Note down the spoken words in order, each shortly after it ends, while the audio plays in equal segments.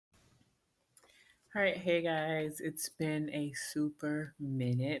All right, hey guys, it's been a super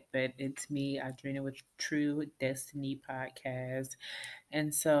minute, but it's me, Adrena, with True Destiny Podcast.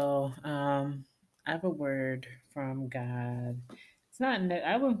 And I have a word from God. It's not,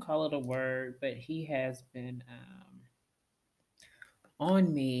 I wouldn't call it a word, but He has been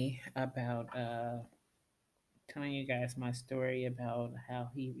on me about telling you guys my story about how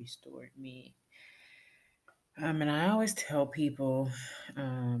He restored me. And I always tell people,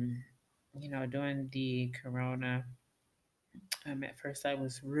 um, during the corona. At first, I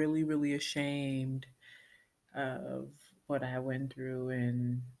was really, really ashamed of what I went through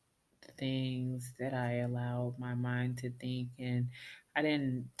and the things that I allowed my mind to think. And I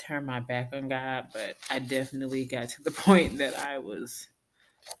didn't turn my back on God, but I definitely got to the point that I was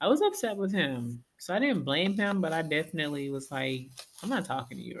upset with Him. So I didn't blame Him, but I definitely was like, I'm not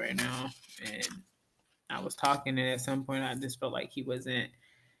talking to you right now. And I was talking, and at some point, I just felt like he wasn't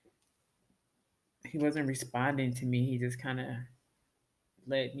responding to me. He just kind of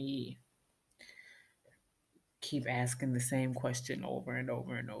let me keep asking the same question over and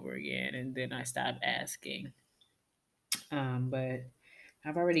over and over again, and then I stopped asking. But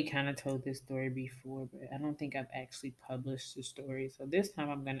I've already kind of told this story before, but I don't think I've actually published the story. So this time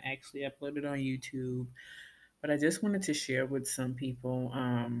I'm gonna actually upload it on YouTube. But I just wanted to share with some people.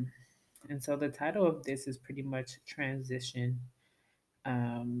 And so the title of this is pretty much transition.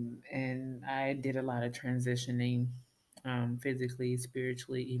 And I did a lot of transitioning, physically,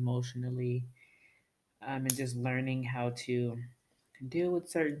 spiritually, emotionally, and just learning how to deal with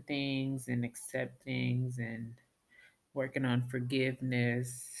certain things and accept things and working on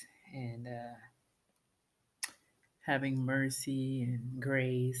forgiveness and having mercy and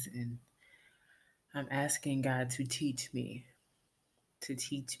grace. And I'm asking God to teach me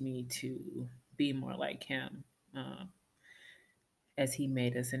to be more like Him, uh, as He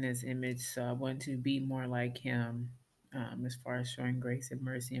made us in His image. So I want to be more like Him, as far as showing grace and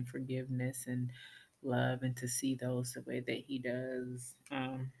mercy and forgiveness and love, and to see those the way that He does.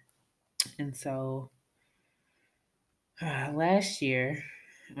 And so last year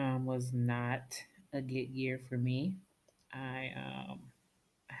was not a good year for me. I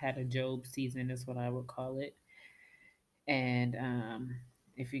had a Job season, is what I would call it. And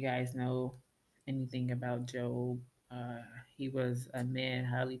if you guys know anything about Job, uh, he was a man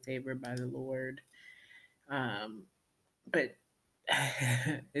highly favored by the Lord. Um, but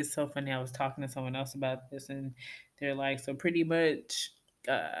it's so funny. I was talking to someone else about this, and they're like, "So pretty much."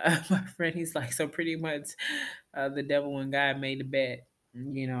 My friend, he's like, "So pretty much, the devil and God made a bet,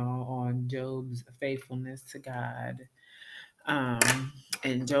 on Job's faithfulness to God." Um,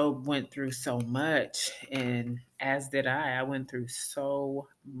 and Job went through so much, and as did I. I went through so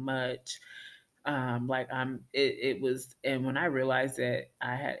much. It was, and when I realized that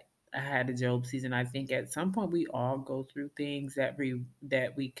I had a Job season, I think at some point we all go through things that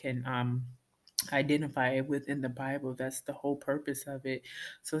we can identify within the Bible. That's the whole purpose of it.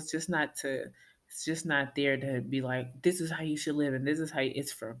 So it's just not there to be like, this is how you should live and this is how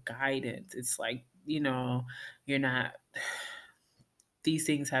it's for guidance. It's like, you're not these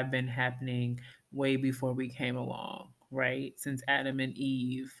things have been happening way before we came along, right? Since Adam and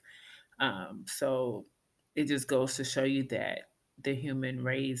Eve. So it just goes to show you that the human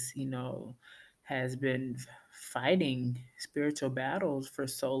race, has been fighting spiritual battles for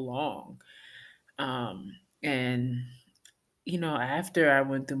so long. And after I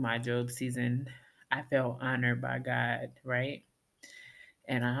went through my Job season, I felt honored by God, right?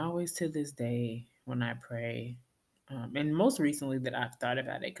 And I always, to this day, when I pray, and most recently that I've thought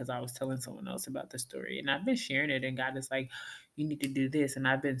about it, because I was telling someone else about the story, and I've been sharing it, and God is like, "You need to do this," and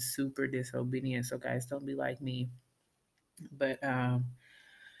I've been super disobedient. So guys, don't be like me. But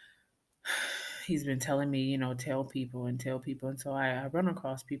He's been telling me, tell people, and so I run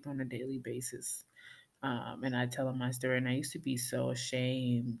across people on a daily basis, and I tell them my story, and I used to be so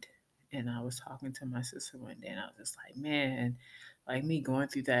ashamed. And I was talking to my sister one day, and I was just like, man, like me going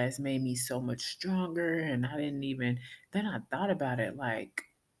through that has made me so much stronger. And I didn't even, then I thought about it, like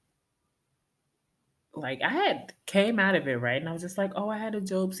I had came out of it, right? And I was just like, oh, I had a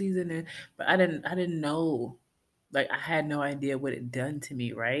Job season, and but I didn't know, like I had no idea what it done to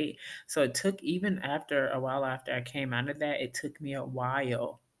me, right? So it took, even after a while after I came out of that, it took me a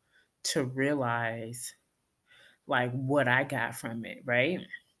while to realize like what I got from it, right?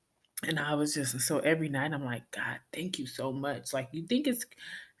 And I was just, so every night I'm like, God, thank you so much. Like you think it's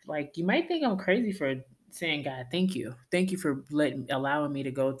like, you might think I'm crazy for saying, God, thank you. Thank you for allowing me to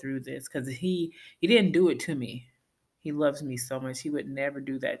go through this, cuz he didn't do it to me. He loves me so much. He would never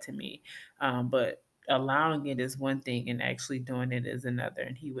do that to me. But allowing it is one thing and actually doing it is another,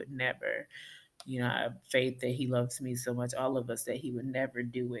 and he would never. I have faith that he loves me so much, all of us, that he would never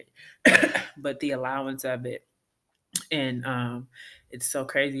do it. But the allowance of it, and it's so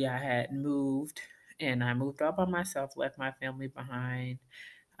crazy. I had moved, and I moved all by myself, left my family behind,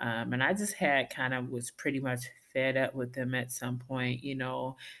 and I just had kind of was pretty much fed up with them at some point,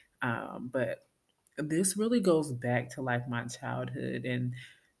 but this really goes back to like my childhood, and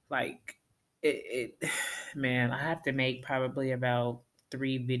like it man, I have to make probably about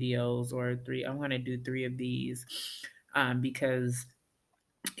 3 videos, or three. I'm gonna do 3 of these, because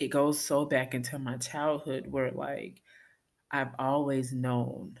it goes so back into my childhood, where like I've always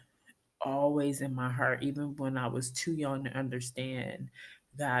known, always in my heart, even when I was too young to understand,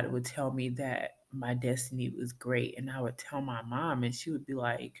 God would tell me that my destiny was great. And I would tell my mom, and she would be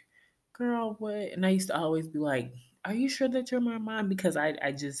like, "Girl, what?" And I used to always be like, "Are you sure that you're my mom?" Because I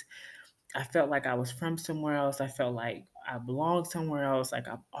felt like I was from somewhere else. I felt like I belonged somewhere else. Like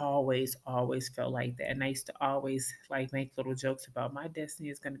I've always felt like that. And I used to always like make little jokes about my destiny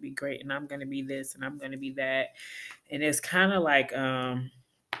is going to be great, and I'm going to be this, and I'm going to be that. And it's kind of like,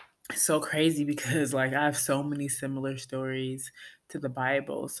 so crazy, because like I have so many similar stories to the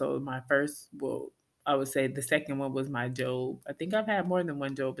Bible. So my first, well, I would say the second one was my Job. I think I've had more than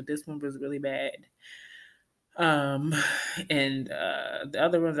one Job, but this one was really bad. Um, and the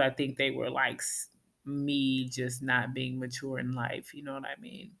other ones, I think they were like me just not being mature in life. You know what I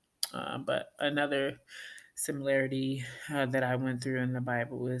mean? But another similarity that I went through in the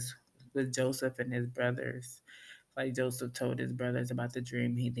Bible was with Joseph and his brothers. Like Joseph told his brothers about the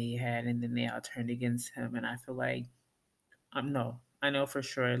dream they had, and then they all turned against him. And I feel like, no, I know for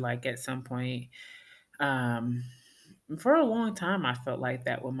sure. Like at some point, um, for a long time, I felt like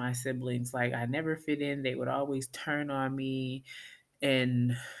that with my siblings. Like I never fit in. They would always turn on me.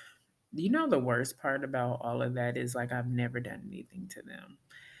 And the worst part about all of that is like I've never done anything to them.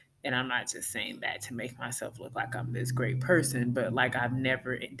 And I'm not just saying that to make myself look like I'm this great person, but like I've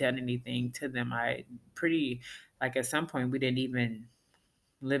never done anything to them. I pretty like at some point we didn't even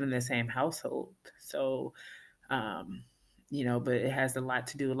live in the same household. So, um, but it has a lot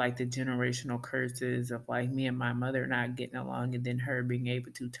to do with like the generational curses of like me and my mother not getting along, and then her being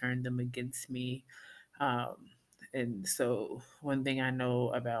able to turn them against me. Um, and so, one thing I know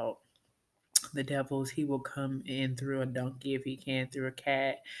about the devil is he will come in through a donkey if he can, through a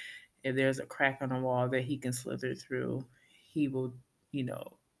cat. If there's a crack on the wall that he can slither through, he will, you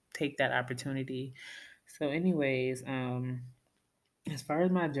know, take that opportunity. So, anyways, as far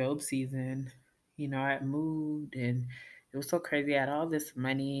as my Job season, I had moved, and it was so crazy. I had all this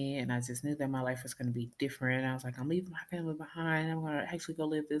money, and I just knew that my life was going to be different. I was like, I'm leaving my family behind. I'm going to actually go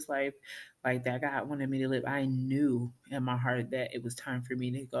live this life like that God wanted me to live. I knew in my heart that it was time for me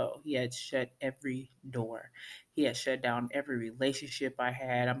to go. He had shut every door, He had shut down every relationship I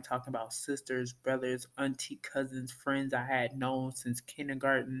had. I'm talking about sisters, brothers, auntie, cousins, friends I had known since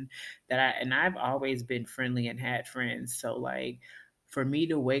kindergarten. And I've always been friendly and had friends. So, like, for me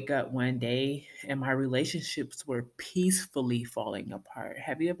to wake up one day and my relationships were peacefully falling apart.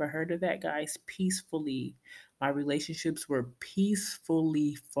 Have you ever heard of that, guys? Peacefully. My relationships were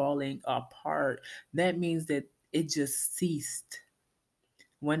peacefully falling apart. That means that it just ceased.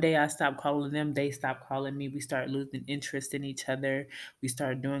 One day I stopped calling them, they stopped calling me. We started losing interest in each other. We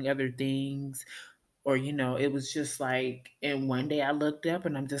started doing other things. Or, it was just like, and one day I looked up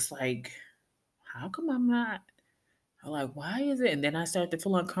and I'm just like, how come I'm like, why is it? And then I started to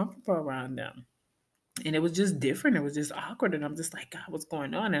feel uncomfortable around them. And it was just different. It was just awkward. And I'm just like, God, what's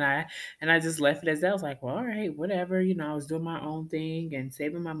going on? And I just left it as that. I was like, well, all right, whatever. I was doing my own thing and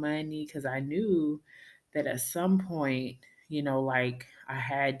saving my money, because I knew that at some point, like I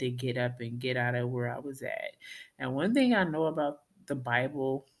had to get up and get out of where I was at. And one thing I know about the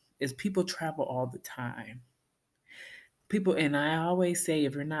Bible is people travel all the time. People, and I always say,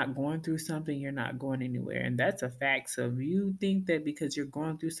 if you're not going through something, you're not going anywhere. And that's a fact. So if you think that because you're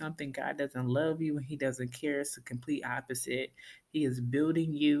going through something, God doesn't love you and He doesn't care, it's the complete opposite. He is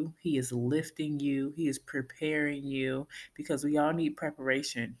building you, He is lifting you, He is preparing you, because we all need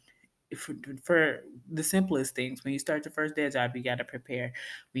preparation. For the simplest things, when you start your first day of job, you got to prepare.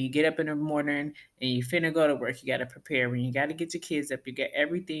 When you get up in the morning and you finna go to work, you got to prepare. When you got to get your kids up, you get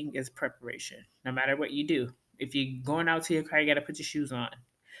everything is preparation. No matter what you do, if you're going out to your car, you got to put your shoes on.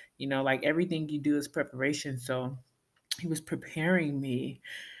 Like everything you do is preparation. So he was preparing me,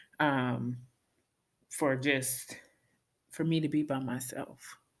 um, for just for me to be by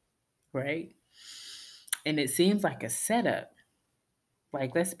myself, right? And it seems like a setup.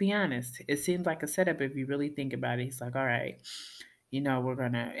 Like, let's be honest, it seems like a setup if you really think about it. He's like, all right, we're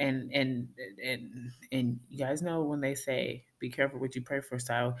gonna and you guys know when they say be careful what you pray for.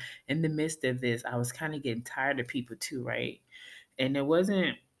 So in the midst of this, I was kind of getting tired of people too, right? And it was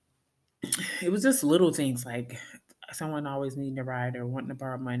just little things like someone always needing a ride or wanting to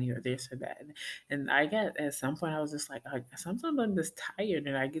borrow money or this or that. And I got at some point I was just like, sometimes I'm just tired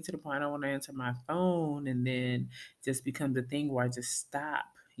and I get to the point I don't want to answer my phone, and then it just becomes a thing where I just stop,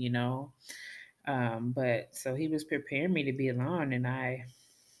 you know. But so he was preparing me to be alone, and I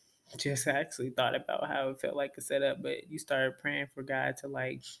just actually thought about how it felt like a setup. But you started praying for God to,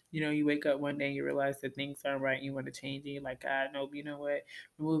 like, you wake up one day and you realize that things aren't right and you want to change it. You're like, God, no, you know what?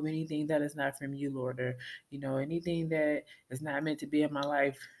 Remove anything that is not from you, Lord, or anything that is not meant to be in my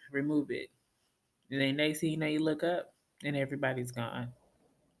life, remove it. And then next thing you know, you look up and everybody's gone.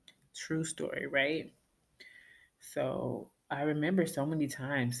 True story, right? So I remember so many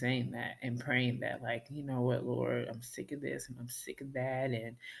times saying that and praying that, like, you know what, Lord, I'm sick of this and I'm sick of that.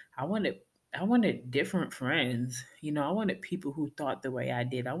 And I wanted I wanted different friends. I wanted people who thought the way I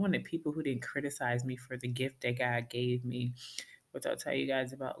did. I wanted people who didn't criticize me for the gift that God gave me, which I'll tell you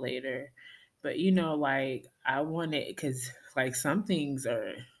guys about later. But like I wanted, because like some things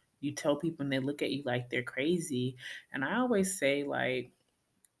are, you tell people and they look at you like they're crazy. And I always say, like,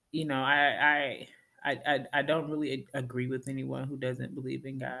 you know, I don't really agree with anyone who doesn't believe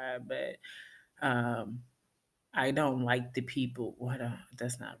in God, but um, I don't like the people. What?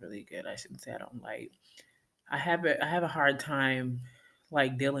 That's not really good. I shouldn't say I don't like. I have a hard time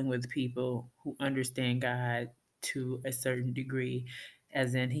like dealing with people who understand God to a certain degree,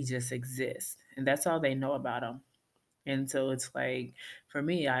 as in He just exists, and that's all they know about Him. And so it's like, for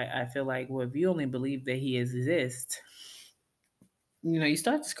me, I feel like, well, if you only believe that He exists, you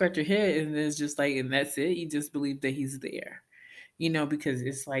start to scratch your head, and it's just like, and that's it. You just believe that he's there, because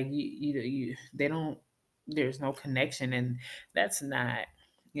it's like they don't. There's no connection, and that's not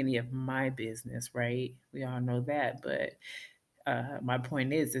any of my business, right? We all know that, but my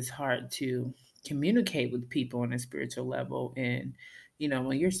point is, it's hard to communicate with people on a spiritual level, and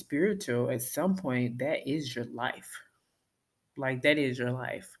when you're spiritual, at some point, that is your life. Like, that is your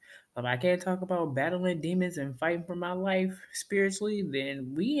life. If I can't talk about battling demons and fighting for my life spiritually,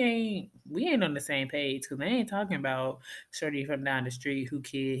 then we ain't on the same page, because they ain't talking about Shorty from down the street who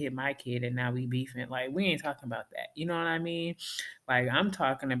kid hit my kid and now we beefing. Like, we ain't talking about that. You know what I mean? Like, I'm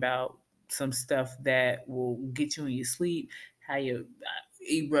talking about some stuff that will get you in your sleep, how you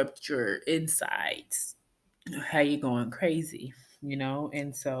erupt your insides, how you going crazy,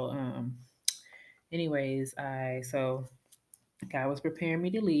 And so, anyways, God was preparing me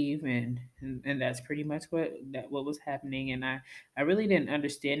to leave, and that's pretty much what was happening. And I really didn't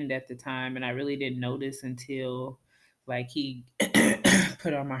understand it at the time, and I really didn't notice until, like, He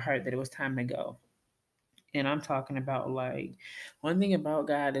put on my heart that it was time to go. And I'm talking about, like, one thing about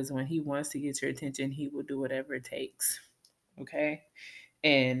God is when He wants to get your attention, He will do whatever it takes. Okay,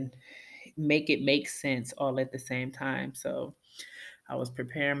 and make it make sense all at the same time. So I was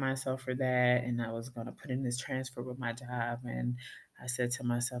preparing myself for that, and I was going to put in this transfer with my job. And I said to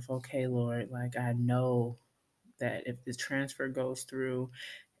myself, okay, Lord, like, I know that if this transfer goes through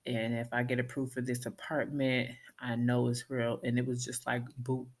and if I get approved for this apartment, I know it's real. And it was just like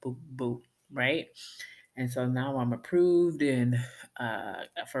boop, boop, boop, right? And so now I'm approved, and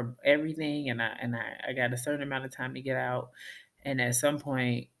for everything, and I got a certain amount of time to get out. And at some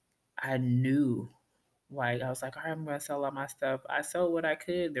point, I knew, like, I was like, all right, I'm gonna sell all my stuff. I sold what I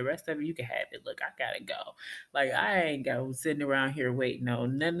could. The rest of it, you can have it. Look, I gotta go. Like, I ain't go sitting around here waiting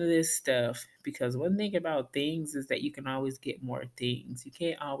on none of this stuff. Because one thing about things is that you can always get more things. You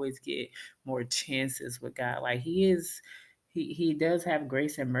can't always get more chances with God. Like, He does have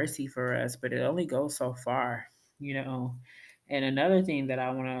grace and mercy for us, but it only goes so far, you know. And another thing that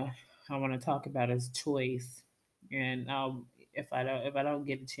I wanna talk about is choice. And if I don't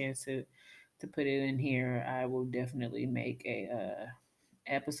get a chance to put it in here, I will definitely make a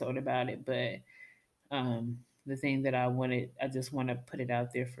episode about it. But the thing that I just want to put it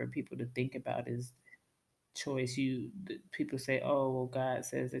out there for people to think about is choice. People say, "Oh, well, God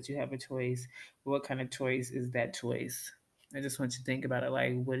says that you have a choice." What kind of choice is that choice? I just want you to think about it.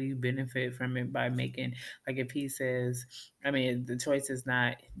 Like, what do you benefit from it by making? Like, if He says, I mean, the choice is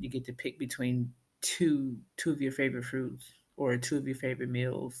not you get to pick between two of your favorite fruits or two of your favorite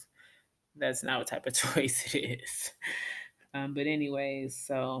meals. That's not what type of choice it is. But anyways,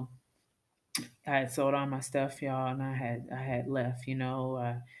 so I had sold all my stuff, y'all, and I had left.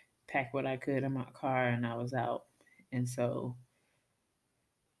 I packed what I could in my car, and I was out. And so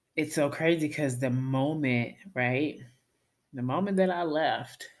it's so crazy because the moment, right, the moment that I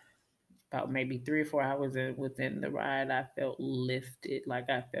left, about maybe 3 or 4 hours within the ride, I felt lifted. Like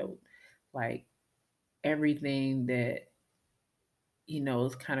I felt like everything that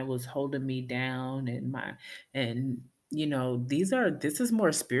kind of was holding me down, and this is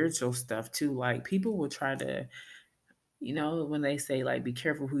more spiritual stuff too. Like people will try to, when they say like be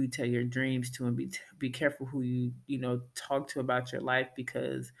careful who you tell your dreams to, and be careful who you talk to about your life,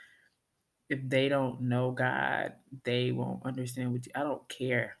 because if they don't know God, they won't understand what I don't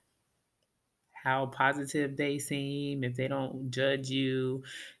care how positive they seem, if they don't judge you.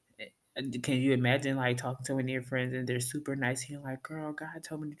 Can you imagine like talking to one of your friends and they're super nice and you're like, girl, God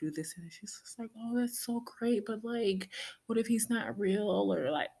told me to do this, and she's just like, oh, that's so great, but like, what if he's not real?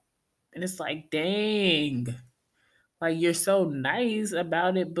 Or like, and it's like, dang, like you're so nice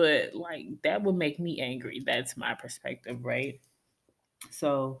about it, but like that would make me angry. That's my perspective, right?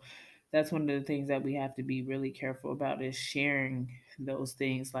 So that's one of the things that we have to be really careful about, is sharing those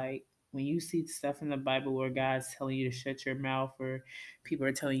things. Like when you see stuff in the Bible where God's telling you to shut your mouth, or people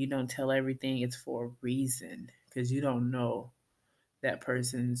are telling you don't tell everything, it's for a reason, because you don't know that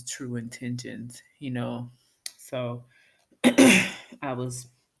person's true intentions. So I was,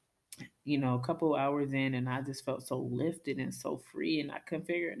 a couple hours in, and I just felt so lifted and so free, and I couldn't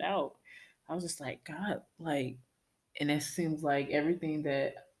figure it out. I was just like, God, like, and it seems like everything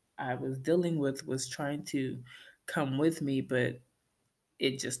that I was dealing with was trying to come with me, but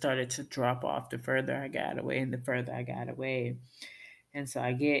it just started to drop off the further I got away, and the further I got away. And so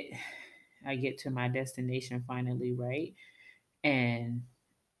I get to my destination finally, right? And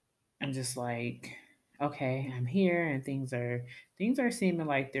I'm just like, okay, I'm here, and things are seeming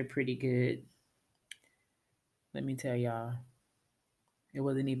like they're pretty good. Let me tell y'all, it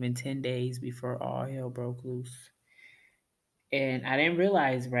wasn't even 10 days before all hell broke loose. And I didn't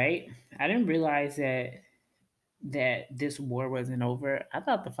realize, right? I didn't realize that this war wasn't over. I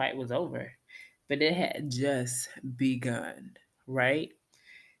thought the fight was over, but it had just begun, right?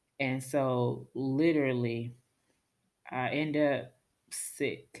 And so literally, I end up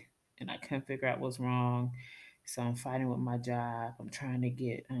sick, and I couldn't figure out what's wrong. So I'm fighting with my job. I'm trying to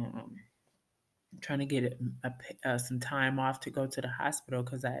get some time off to go to the hospital,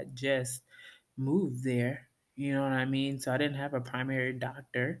 because I had just moved there. You know what I mean? So I didn't have a primary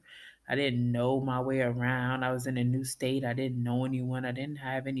doctor. I didn't know my way around. I was in a new state. I didn't know anyone. I didn't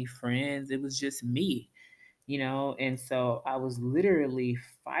have any friends. It was just me. And so I was literally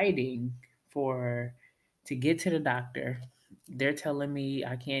fighting for to get to the doctor. They're telling me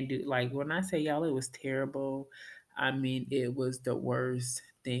I can't do, like, when I say y'all, it was terrible. I mean, it was the worst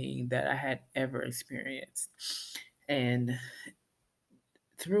thing that I had ever experienced. And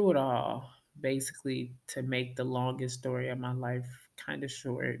through it all, basically, to make the longest story of my life kind of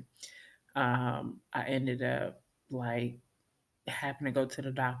short, I ended up like having to go to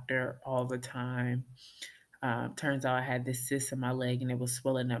the doctor all the time. Turns out I had this cyst in my leg, and it was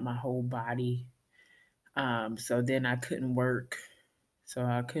swelling up my whole body. So then I couldn't work. So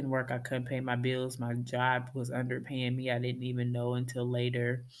I couldn't work. I couldn't pay my bills. My job was underpaying me. I didn't even know until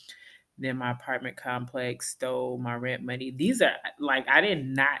later. Then my apartment complex stole my rent money. These are like, I did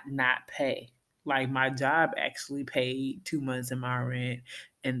not pay. Like my job actually paid 2 months of my rent,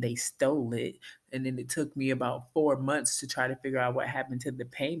 and they stole it. And then it took me about 4 months to try to figure out what happened to the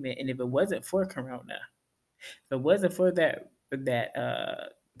payment. And if it wasn't for Corona, if it wasn't for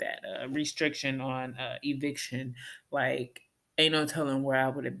that restriction on eviction, like ain't no telling where I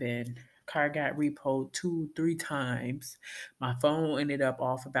would have been. Car got repoed 2, 3 times. My phone ended up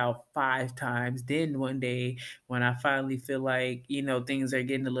off about 5 times. Then one day, when I finally feel like things are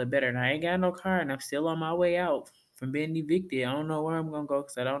getting a little better, and I ain't got no car, and I'm still on my way out from being evicted. I don't know where I'm gonna go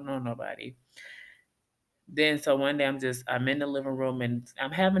because I don't know nobody. Then so one day I'm in the living room, and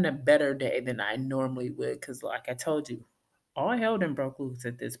I'm having a better day than I normally would, because like I told you, all hell done broke loose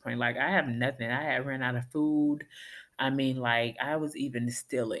at this point. Like I have nothing. I had ran out of food. I mean, like I was even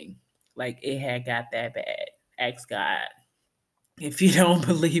stealing. Like it had got that bad. Ask God if you don't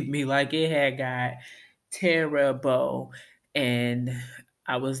believe me. Like it had got terrible. And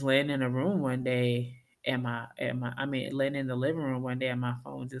I was laying in a room one day, laying in the living room one day, and my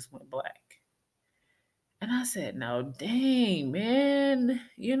phone just went black. And I said, no, dang, man.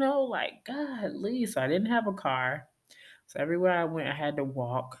 Like, golly. So I didn't have a car. So everywhere I went, I had to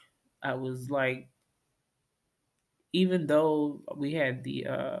walk. I was like, even though we had the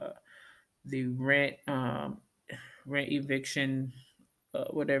rent eviction,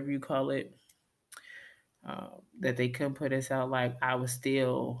 whatever you call it, that they couldn't put us out, like I was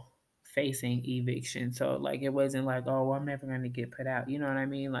still facing eviction. So like it wasn't like, oh, well, I'm never gonna get put out. You know what I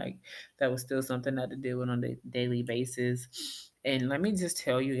mean? Like that was still something I had to deal with on a daily basis. And let me just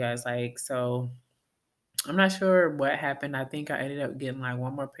tell you guys, like, so I'm not sure what happened. I think I ended up getting like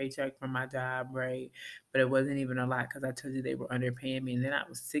one more paycheck from my job, right? But it wasn't even a lot because I told you they were underpaying me, and then I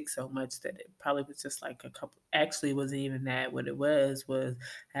was sick so much that it probably was just like a couple. Actually, it wasn't even that. What it was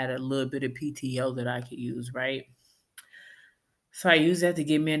I had a little bit of PTO that I could use, right? So I used that to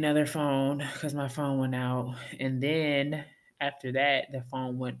get me another phone because my phone went out, and then after that, the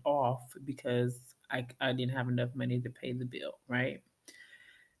phone went off because I didn't have enough money to pay the bill, right?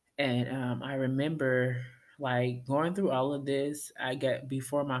 And I remember like going through all of this. I got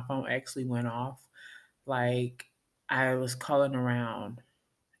before my phone actually went off. Like I was calling around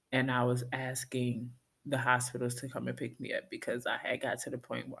and I was asking the hospitals to come and pick me up because I had got to the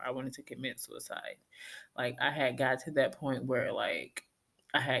point where I wanted to commit suicide. Like I had got to that point where like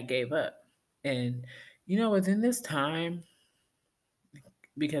I had gave up. And within this time,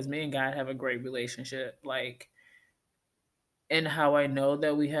 because me and God have a great relationship, like and how I know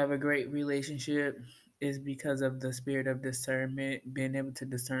that we have a great relationship is because of the spirit of discernment, being able to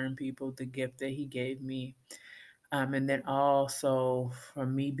discern people, the gift that He gave me. And then also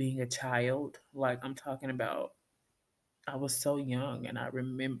from me being a child, like I'm talking about, I was so young and I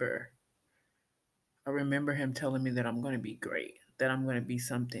remember Him telling me that I'm going to be great, that I'm going to be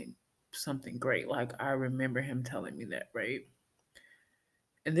something great. Like I remember Him telling me that, right?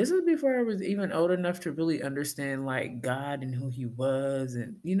 And this was before I was even old enough to really understand like God and who He was.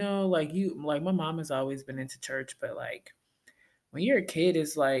 And like my mom has always been into church, but like when you're a kid,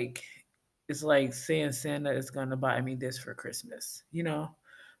 it's like saying Santa is gonna buy me this for Christmas,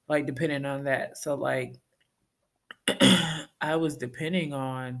 like depending on that. So like I was depending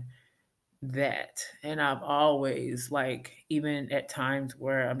on that. And I've always like even at times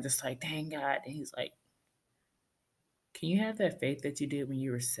where I'm just like, dang God, and He's like, can you have that faith that you did when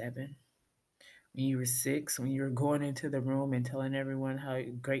you were 7? When you were 6, when you were going into the room and telling everyone how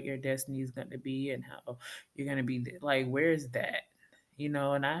great your destiny is going to be and how you're going to be like, where's that? And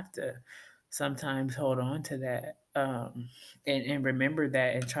I have to sometimes hold on to that and remember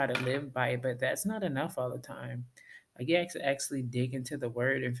that and try to live by it. But that's not enough all the time. Like, you have to actually dig into the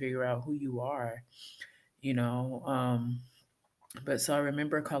word and figure out who you are, you know. But so I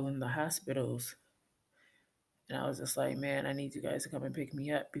remember calling the hospitals and I was just like, man, I need you guys to come and pick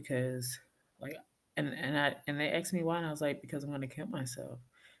me up because like and they asked me why and I was like, because I'm gonna kill myself.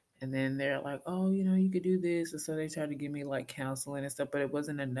 And then they're like, oh, you could do this. And so they tried to give me like counseling and stuff, but it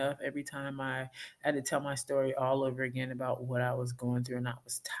wasn't enough. Every time I had to tell my story all over again about what I was going through and I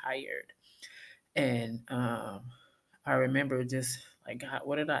was tired. And I remember just like, God,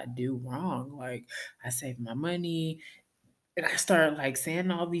 what did I do wrong? Like I saved my money and I started like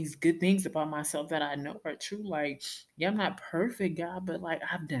saying all these good things about myself that I know are true. Like, yeah, I'm not perfect, God, but like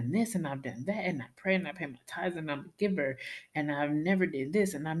I've done this and I've done that, and I pray and I pay my tithes and I'm a giver, and I've never did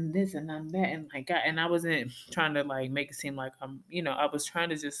this and I'm this and I'm that, and like God, and I wasn't trying to like make it seem like I was trying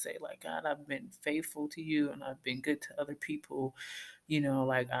to just say like God, I've been faithful to you and I've been good to other people.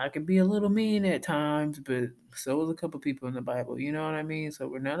 Like I could be a little mean at times, but so was a couple people in the Bible. You know what I mean? So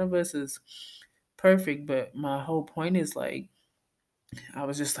we're none of us is perfect, but my whole point is like I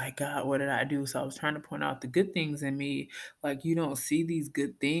was just like, God, what did I do? So I was trying to point out the good things in me. Like, you don't see these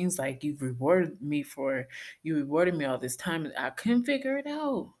good things. Like, you rewarded me all this time. And I couldn't figure it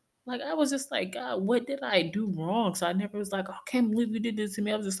out. Like, I was just like, God, what did I do wrong? So I never was like, oh, I can't believe you did this to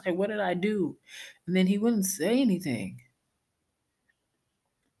me. I was just like, what did I do? And then He wouldn't say anything.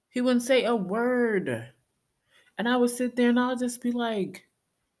 He wouldn't say a word. And I would sit there and I'll just be like,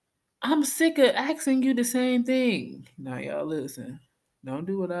 I'm sick of asking you the same thing. Now, y'all listen. Don't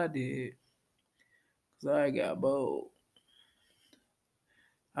do what I did. Because I got bold.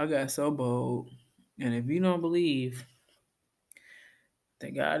 I got so bold. And if you don't believe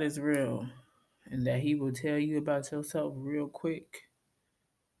that God is real and that He will tell you about yourself real quick,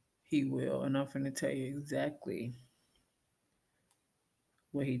 He will. And I'm going to tell you exactly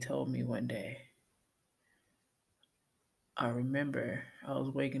what He told me one day. I remember I was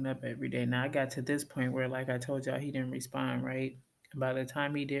waking up every day. Now I got to this point where, like I told y'all, He didn't respond, right? And by the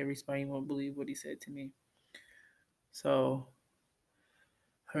time He did respond, you won't believe what He said to me. So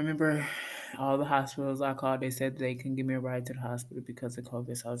I remember all the hospitals I called, they said they couldn't give me a ride to the hospital because of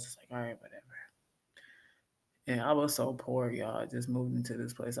COVID. So I was just like, all right, whatever. And I was so poor, y'all. Just moved into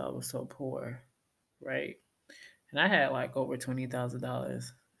this place. I was so poor, right? And I had like over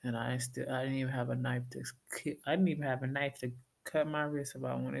 $20,000, and I didn't even have a knife to I didn't even have a knife to cut my wrist if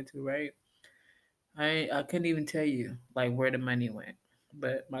I wanted to, right? I couldn't even tell you like where the money went.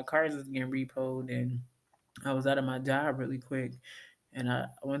 but my cars was getting repoed, and I was out of my job really quick. And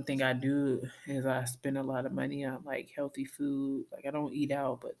one thing I do is I spend a lot of money on like healthy food. Like I don't eat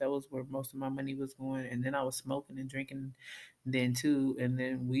out, but that was where most of my money was going. And then I was smoking and drinking then too. And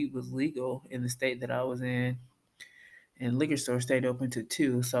then weed was legal in the state that I was in, and liquor store stayed open to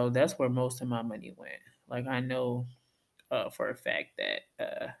two. So that's where most of my money went. Like I know for a fact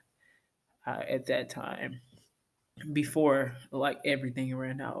that at that time, before like everything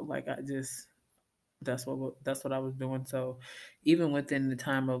ran out, like I just that's what I was doing. So even within the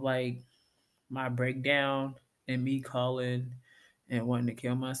time of like my breakdown and me calling and wanting to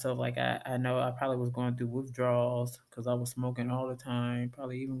kill myself, like I know I probably was going through withdrawals because I was smoking all the time,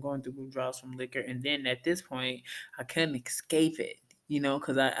 probably even going through withdrawals from liquor. And then at this point, I couldn't escape it,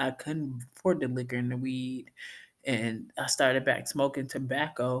 because I couldn't afford the liquor and the weed. And I started back smoking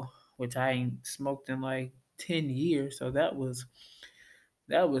tobacco, which I ain't smoked in like 10 years. So that was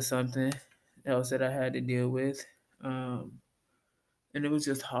something else that I had to deal with. Um, and it was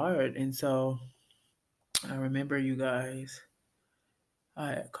just hard. And so I remember, you guys, I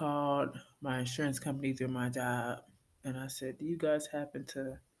had called my insurance company through my job, and I said, "Do you guys happen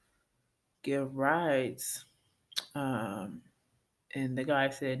to give rides?" Um, and the guy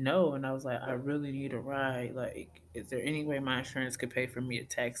said no, and I was like, "I really need a ride. Like, is there any way my insurance could pay for me a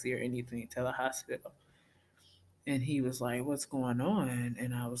taxi or anything to the hospital?" And he was like, "What's going on?"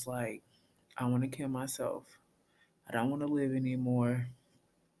 And I was like, "I want to kill myself. I don't want to live anymore.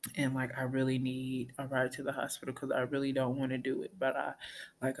 And like I really need a ride to the hospital because I really don't want to do it, but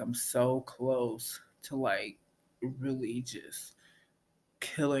I'm so close to like really just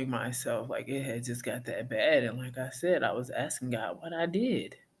killing myself. Like it had just got that bad, and like I said, I was asking God what I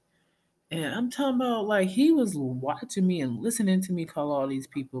did." And I'm talking about like he was watching me and listening to me call all these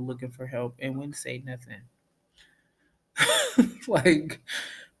people looking for help and wouldn't say nothing. Like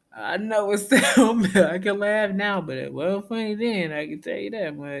I know it's still I can laugh now, but it wasn't funny then. I can tell you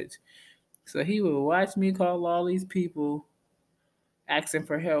that much. So he would watch me call all these people asking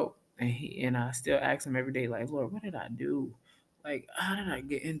for help, and I still ask him every day, like, "Lord, what did I do? Like, how did I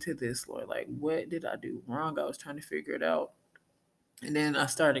get into this, Lord? Like, what did I do wrong?" I was trying to figure it out, and then I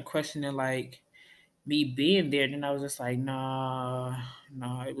started questioning like me being there. Then I was just like, "Nah,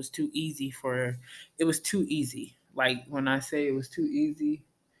 nah, it was too easy." Like when I say it was too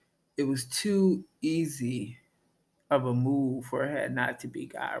easy of a move for it not to be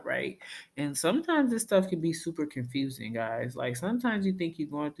God, right? And sometimes this stuff can be super confusing, guys. Like sometimes you think you're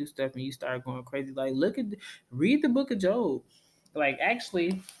going through stuff and you start going crazy. Like read the book of Job. Like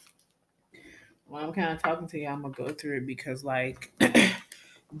actually, while I'm kind of talking to you, I'm gonna go through it because like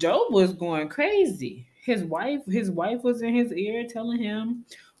Job was going crazy. His wife was in his ear telling him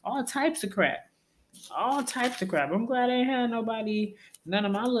all types of crap. All types of crap. I'm glad I ain't had none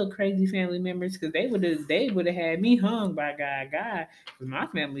of my little crazy family members, because they would have had me hung by God. Because my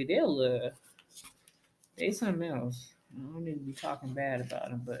family, they something else. I don't need to be talking bad about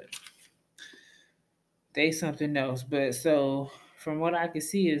them, but they something else. But so from what I could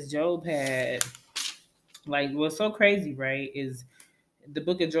see is Job had like what's so crazy, right? Is the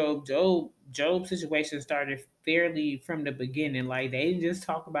book of Job. Job's situation started fairly from the beginning. Like they didn't just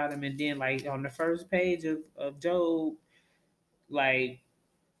talk about him, and then like on the first page of Job, like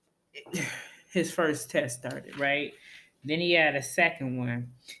his first test started, right? Then he had a second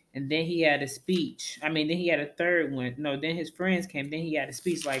one, and then he had a speech. I mean, then he had a third one. No, then his friends came. Then he had a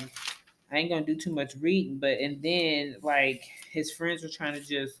speech. Like I ain't gonna do too much reading, but and then like his friends were trying to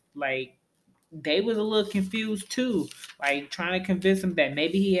just like they was a little confused too, like trying to convince him that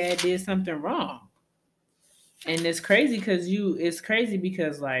maybe he had did something wrong. And it's crazy because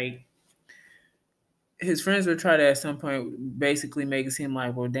like his friends would try to at some point basically make it seem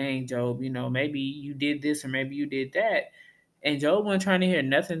like, well, dang, Job, maybe you did this or maybe you did that. And Job wasn't trying to hear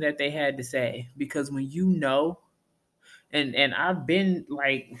nothing that they had to say, because when and I've been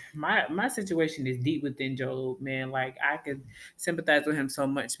like my situation is deep within Job, man. Like I could sympathize with him so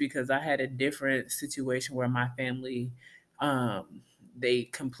much because I had a different situation where my family um they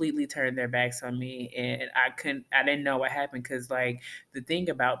completely turned their backs on me, and I didn't know what happened, because like the thing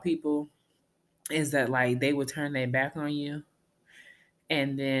about people is that like they will turn their back on you,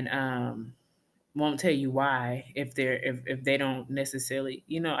 and then won't tell you why if they don't necessarily,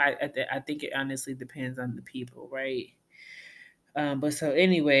 I think it honestly depends on the people, right? But so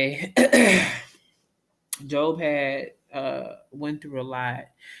anyway, Job had went through a lot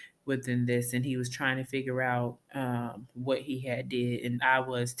within this, and he was trying to figure out what he had did, and I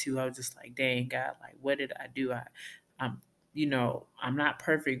was too. I was just like, dang God, like what did I do? I'm I'm not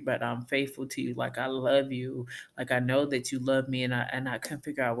perfect, but I'm faithful to you. Like I love you. Like I know that you love me, and I couldn't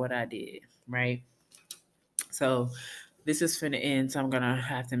figure out what I did, right? So this is finna end, so I'm gonna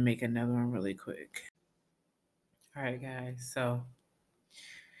have to make another one really quick. All right, guys. So,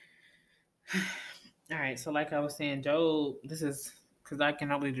 all right. So, like I was saying, Job, this is because I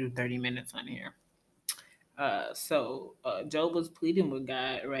can only do 30 minutes on here. Job was pleading with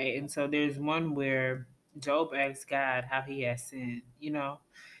God, right? And so there's one where Job asks God how he has sinned.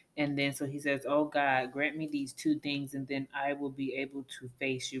 And then so he says, "Oh God, grant me these two things, and then I will be able to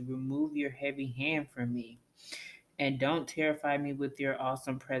face you. Remove your heavy hand from me, and don't terrify me with your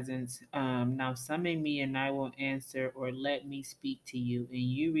awesome presence. Now summon me, and I will answer, or let me speak to you." And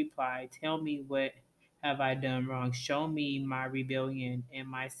you reply, "Tell me, what have I done wrong? Show me my rebellion and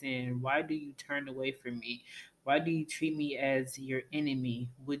my sin. Why do you turn away from me? Why do you treat me as your enemy?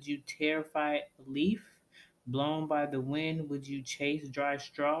 Would you terrify a leaf blown by the wind? Would you chase dry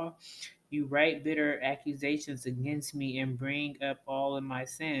straw? You write bitter accusations against me and bring up all of my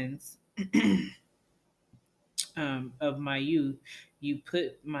sins." Of my youth. You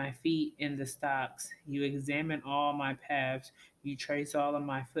put my feet in the stocks. You examine all my paths. You trace all of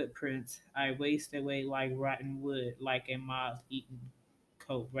my footprints. I waste away like rotten wood, like a moth eaten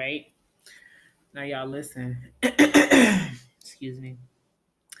coat, right? Now, y'all listen. Excuse me.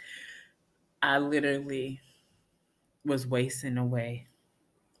 I literally was wasting away.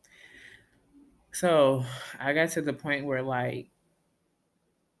 So I got to the point where, like,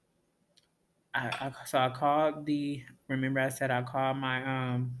 I called the remember I said I called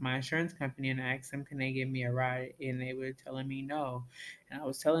my insurance company and I asked them, can they give me a ride, and they were telling me no. And I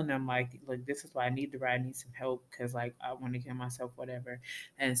was telling them, like, look, this is why I need the ride. I need some help because, like, I want to kill myself, whatever.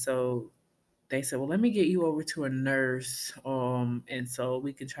 And so they said, well, let me get you over to a nurse, and so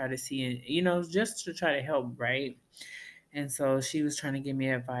we can try to see, and just to try to help, right? And so she was trying to give me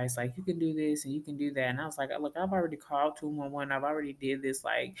advice, like, you can do this and you can do that. And I was like, look, I've already called 211. I've already did this.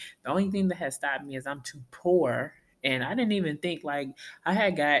 Like, the only thing that has stopped me is I'm too poor. And I didn't even think, like, I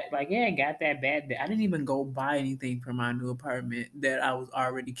had got, like, yeah, it got that bad that I didn't even go buy anything for my new apartment that I was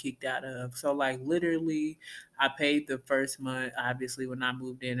already kicked out of. So, like, literally, I paid the first month, obviously, when I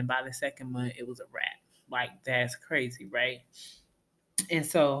moved in. And by the second month, it was a wrap. Like, that's crazy, right? And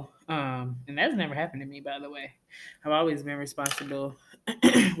so, and that's never happened to me, by the way. I've always been responsible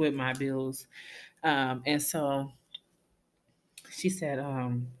with my bills. And so she said,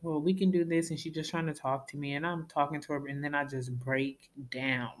 well, we can do this. And she's just trying to talk to me. And I'm talking to her. And then I just break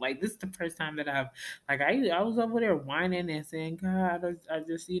down. Like, this is the first time that like, I was over there whining and saying, God, I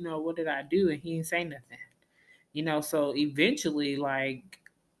just, what did I do? And he didn't say nothing. So eventually, like,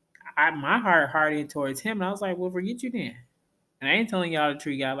 my heart hardened towards him. And I was like, well, forget you then. And I ain't telling y'all to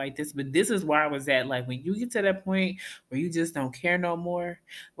treat y'all like this, but this is where I was at. Like, when you get to that point where you just don't care no more,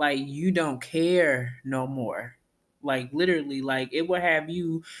 like, you don't care no more. Like, literally, like, it will have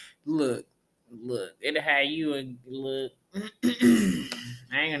you look, it'll have you and look. I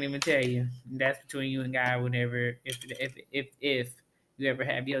ain't gonna even tell you. That's between you and God. Whenever, if you ever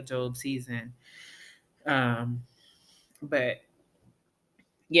have your Job season, um, but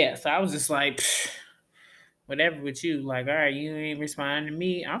yeah. So I was just like, whatever with you. Like, all right, you ain't responding to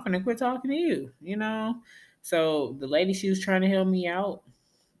me. I'm gonna quit talking to you. So the lady, she was trying to help me out,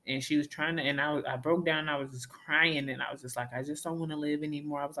 and she was trying to, and I broke down. I was just crying, and I was just like, I just don't want to live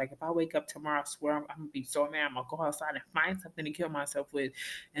anymore. I was like, if I wake up tomorrow, I swear I'm gonna be so mad. I'm gonna go outside and find something to kill myself with.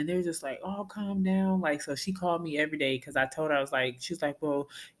 And they're just like, oh, calm down. Like, so she called me every day because I told her, I was like, she's like, well,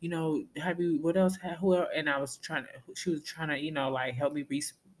 have you, what else, who else? And she was trying to, like, help me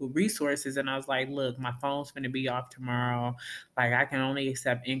with resources. And I was like, look, my phone's gonna be off tomorrow. Like, I can only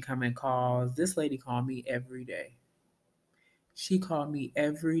accept incoming calls. This lady called me every day. She called me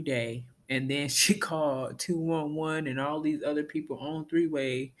every day. And then she called 211 and all these other people on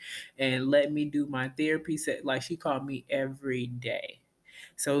three-way and let me do my therapy set. Like, she called me every day.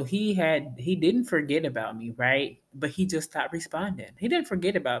 So he didn't forget about me, right? But he just stopped responding. He didn't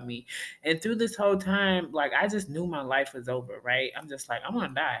forget about me. And through this whole time, like, I just knew my life was over, right? I'm just like, I'm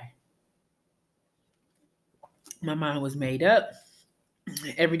gonna die. My mind was made up.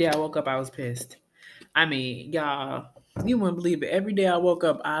 Every day I woke up, I was pissed. I mean, y'all, you wouldn't believe it. Every day I woke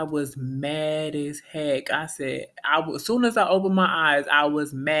up, I was mad as heck. I said, as soon as I opened my eyes, I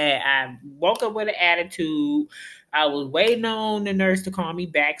was mad. I woke up with an attitude. I was waiting on the nurse to call me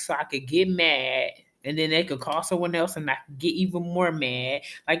back so I could get mad. And then they could call someone else and I could get even more mad.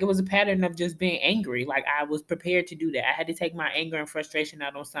 Like, it was a pattern of just being angry. Like, I was prepared to do that. I had to take my anger and frustration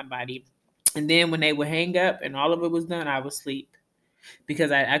out on somebody. And then when they would hang up and all of it was done, I would sleep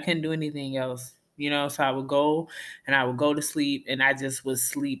because I couldn't do anything else. So I would go to sleep and I just would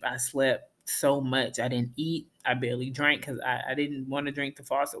sleep. I slept so much. I didn't eat. I barely drank because I didn't want to drink the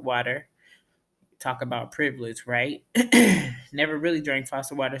faucet water. Talk about privilege, right? Never really drank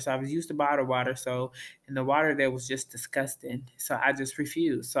faucet water, so I was used to bottled water. So, and the water there was just disgusting. So I just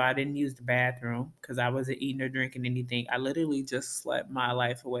refused. So I didn't use the bathroom because I wasn't eating or drinking anything. I literally just slept my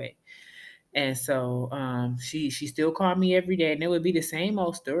life away. And so she still called me every day, and it would be the same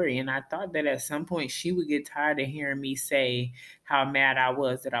old story. And I thought that at some point she would get tired of hearing me say how mad I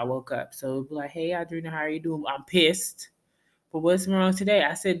was that I woke up. So it'd be like, "Hey, Adrena, how are you doing? I'm pissed. But what's wrong today?"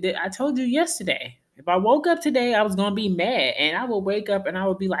 I said, I told you yesterday. If I woke up today, I was gonna be mad, and I would wake up and I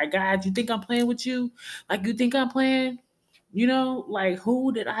would be like, "God, you think I'm playing with you? Like you think I'm playing? Like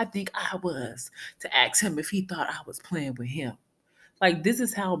who did I think I was to ask him if he thought I was playing with him?" Like this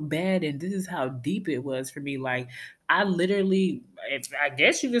is how bad and this is how deep it was for me. Like I literally, I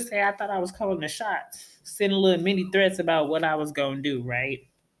guess you could say, I thought I was calling the shots, sending little mini threats about what I was gonna do, right?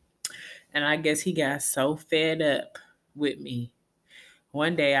 And I guess he got so fed up with me.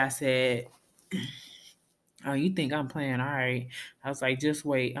 One day I said, "Oh, you think I'm playing? All right." I was like, "Just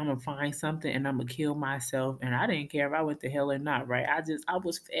wait. I'm gonna find something and I'm gonna kill myself." And I didn't care if I went to hell or not, right? I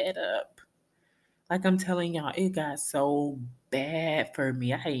was fed up. Like I'm telling y'all, it got so bad for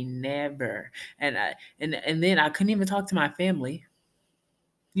me. I ain't never, and then I couldn't even talk to my family,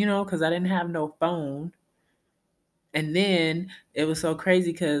 because I didn't have no phone. And then it was so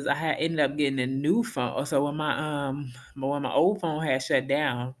crazy because I had ended up getting a new phone. So when my old phone had shut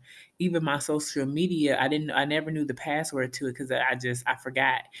down, even my social media, I never knew the password to it because I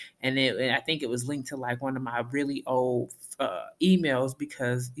forgot. And I think it was linked to like one of my really old emails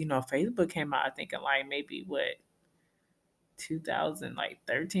because Facebook came out I think in like maybe what 2000 like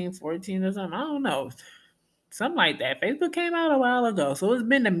 13, 14 or something. I don't know, something like that. Facebook came out a while ago, so it's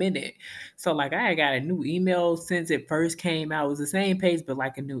been a minute. So like I had got a new email since it first came out. It was the same page, but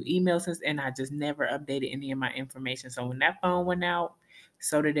like a new email since, and I just never updated any of my information. So when that phone went out,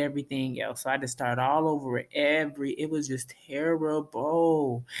 so did everything else. So I had to start all over it. It was just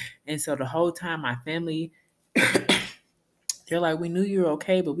terrible. And so the whole time my family they're like, "We knew you were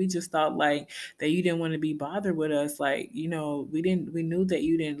okay, but we just thought like that you didn't want to be bothered with us. Like, we knew that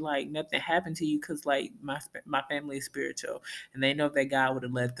you didn't like nothing happened to you because like my family is spiritual, and they know that God would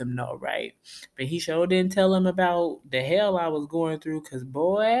have let them know, right? But he sure didn't tell them about the hell I was going through, because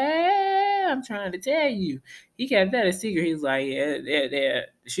boy, I'm trying to tell you, he kept that a secret. He's like, yeah, yeah, yeah.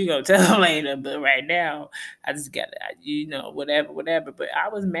 She gonna tell him later, but right now, I just got, whatever, whatever. But I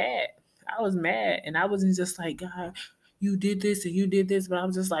was mad. I was mad, and I wasn't just like, "God, you did this and you did this," but I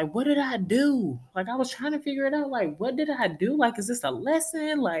was just like, "What did I do?" Like I was trying to figure it out. Like, what did I do? Like, is this a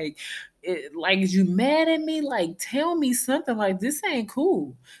lesson? Like, is you mad at me? Like, tell me something. Like, this ain't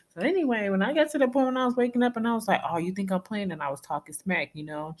cool. So anyway, when I got to the point when I was waking up and I was like, "Oh, you think I'm playing?" And I was talking smack.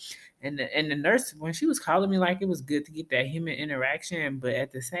 And the nurse, when she was calling me, like it was good to get that human interaction, but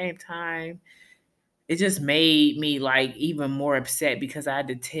at the same time it just made me like even more upset because I had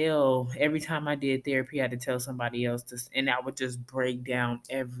to tell every time I did therapy, I had to tell somebody else this, and I would just break down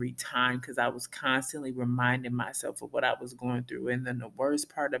every time because I was constantly reminding myself of what I was going through. And then the worst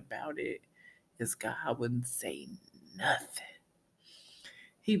part about it is God wouldn't say nothing.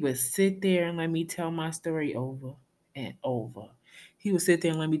 He would sit there and let me tell my story over and over. He would sit there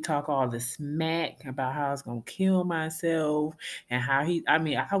and let me talk all the smack about how I was gonna kill myself and how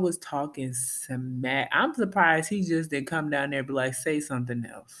I was talking smack. I'm surprised he just didn't come down there and be like, "Say something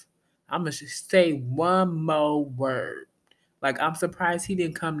else." I'm gonna say one more word. Like I'm surprised he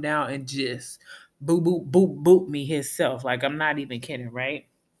didn't come down and just boop boop boop boop me himself. Like I'm not even kidding, right?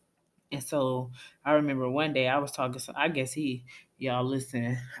 And so I remember one day I was talking, so I guess y'all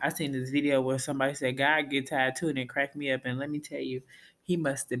listen, I seen this video where somebody said, "God get tired too," and it cracked me up. And let me tell you, he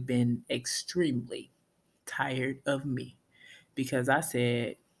must have been extremely tired of me because I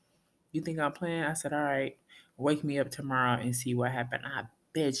said, "You think I'm playing?" I said, "All right, wake me up tomorrow and see what happened. I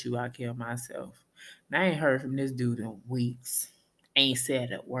bet you I kill myself." And I ain't heard from this dude in weeks. Ain't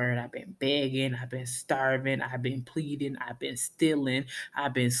said a word. I've been begging, I've been starving, I've been pleading, I've been stealing,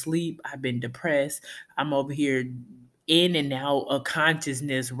 I've been asleep, I've been depressed. I'm over here in and out of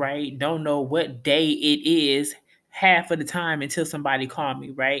consciousness, right? Don't know what day it is half of the time until somebody called me,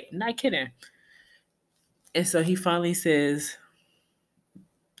 right? Not kidding. And so he finally says,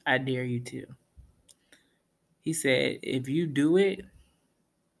 "I dare you to." He said, "If you do it,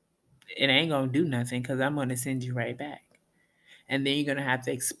 it ain't gonna do nothing because I'm gonna send you right back. And then you're gonna have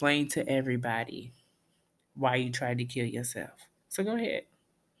to explain to everybody why you tried to kill yourself. So go ahead."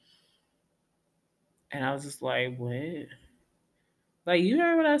 And I was just like, "What?" Like, you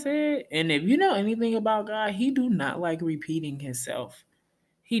heard what I said? And if you know anything about God, he do not like repeating himself.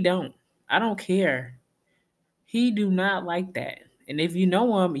 He don't. I don't care. He do not like that. And if you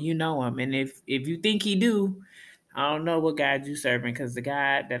know him, you know him. And if you think he do, I don't know what God you serving, because the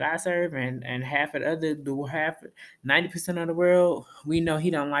God that I serve and half of the 90% of the world, we know he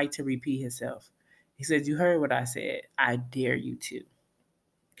don't like to repeat himself. He said, "You heard what I said. I dare you to."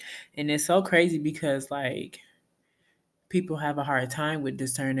 And it's so crazy because like people have a hard time with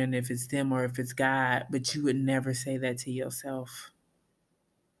discerning if it's them or if it's God, but you would never say that to yourself.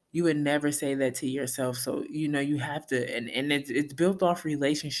 You would never say that to yourself. So, you have to, and it's built off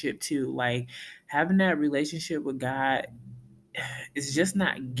relationship too. Like having that relationship with God is just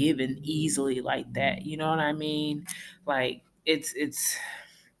not given easily like that. You know what I mean? Like it's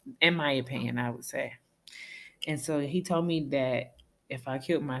in my opinion, I would say. And so he told me that if I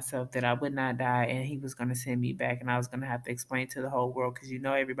killed myself, that I would not die, and he was gonna send me back, and I was gonna have to explain to the whole world, because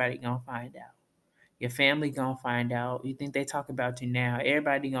everybody gonna find out. Your family gonna find out. You think they talk about you now?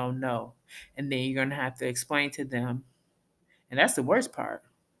 Everybody gonna know, and then you're gonna have to explain to them, and that's the worst part.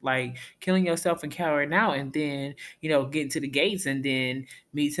 Like killing yourself and cowering out, and then getting to the gates, and then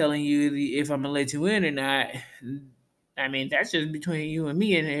me telling you if I'm gonna let you in or not. I mean, that's just between you and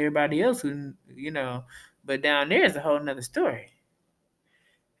me and everybody else who. But down there is a whole nother story.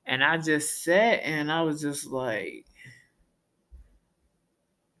 And I just sat and I was just like,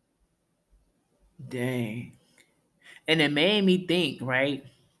 dang. And it made me think, right?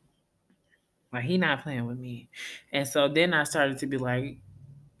 Like he not playing with me. And so then I started to be like,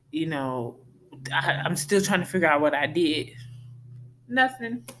 you know, I'm still trying to figure out what I did.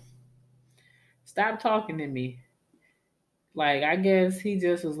 Nothing. Stop talking to me. Like I guess he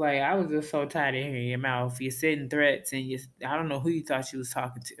just was like, I was just so tired of hearing your mouth. You're sending threats, and I don't know who you thought you was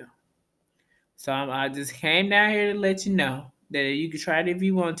talking to. So I just came down here to let you know that you can try it if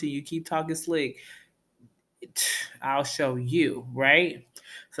you want to. You keep talking slick, I'll show you, right?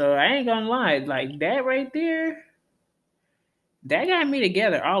 So I ain't gonna lie, like that right there, that got me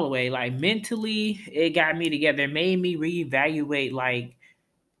together all the way. Like mentally, it got me together. It made me reevaluate like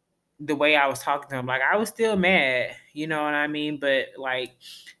the way I was talking to him. Like I was still mad, you know what I mean? But like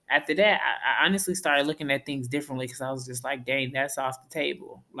after that, I honestly started looking at things differently, because I was just like, dang, that's off the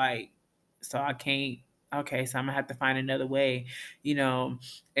table. Like, so I can't. Okay, so I'm gonna have to find another way, you know.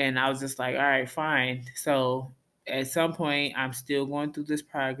 And I was just like, all right, fine. So at some point, I'm still going through this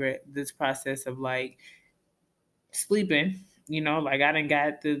process of like sleeping. Like I didn't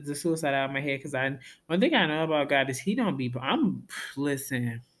got the suicide out of my head, because one thing I know about God is he don't be.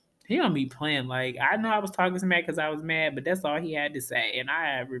 Listen. He don't be playing. Like I know I was talking to Matt because I was mad, but that's all he had to say, and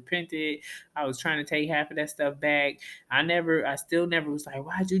I had repented. I was trying to take half of that stuff back. I still never was like,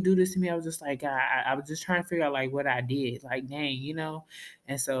 why'd you do this to me? I was just like, I was just trying to figure out like what I did. Like, dang.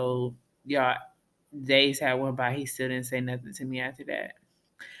 And so, yeah, days had went by. He still didn't say nothing to me after that.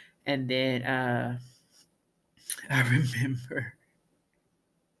 And then I remember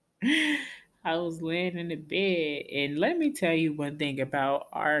I was laying in the bed, and let me tell you one thing about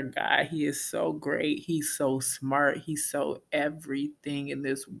our God. He is so great. He's so smart. He's so everything in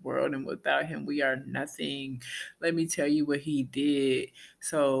this world, and without him, we are nothing. Let me tell you what he did.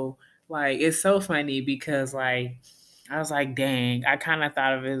 So, like, it's so funny because, like, I was like, dang, I kind of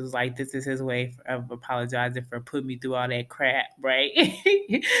thought of it as like, this is his way of apologizing for putting me through all that crap, right?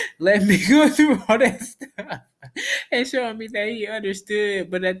 Let me go through all that stuff and showing me that he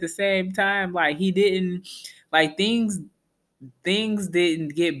understood, but at the same time, like he didn't, like things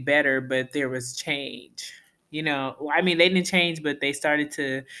didn't get better, but there was change. I mean, they didn't change, but they started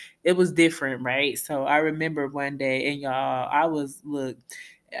to. It was different, right? So I remember one day, and y'all, I was look.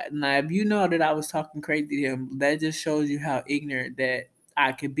 Now, if you know that I was talking crazy to him, that just shows you how ignorant that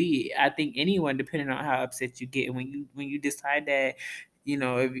I could be. I think anyone, depending on how upset you get, when you decide that,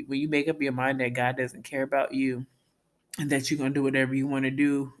 when you make up your mind that God doesn't care about you, and that you're gonna do whatever you want to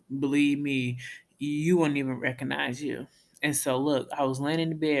do, believe me, you won't even recognize you. And so look, I was laying in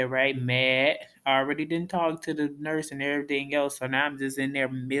the bed, right, mad. I already didn't talk to the nurse and everything else, so now I'm just in there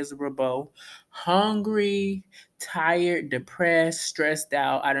miserable, hungry, tired, depressed, stressed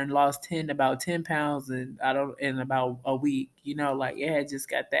out. I done lost about 10 pounds in about a week. Like it had just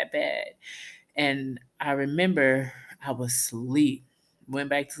got that bad. And I remember I was asleep. Went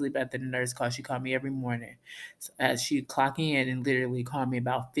back to sleep after the nurse call. She called me every morning. So, she'd clock in and literally call me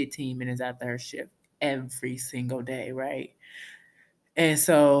about 15 minutes after her shift every single day, right? And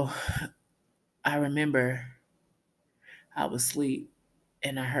so I remember I was asleep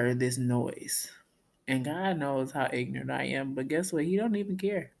and I heard this noise. And God knows how ignorant I am, but guess what? He don't even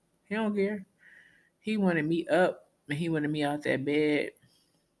care. He don't care. He wanted me up And he wanted me out that bed,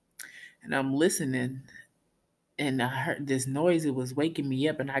 and I'm listening, and I heard this noise. It was waking me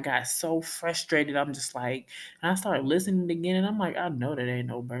up, and I got so frustrated. I'm just like, and I started listening again, and I'm like, I know that ain't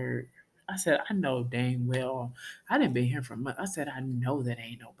no bird. I said, I know dang well. I didn't been here for months. I said, I know that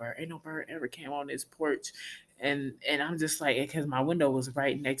ain't no bird. Ain't no bird ever came on this porch, and I'm just like, because my window was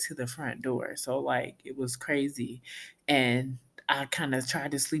right next to the front door, so like it was crazy, and I kind of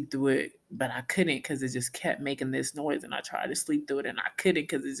tried to sleep through it, but I couldn't because it just kept making this noise. And I tried to sleep through it, and I couldn't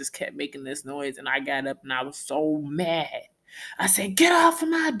because it just kept making this noise. And I got up, and I was so mad. I said, "Get off of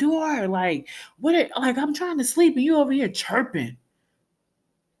my door! Like, what? Like, I'm trying to sleep, and you over here chirping.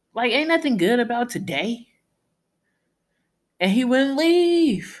 Like, ain't nothing good about today." And he wouldn't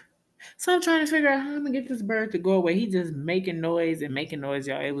leave. So I'm trying to figure out how I'm gonna get this bird to go away. He just making noise and making noise,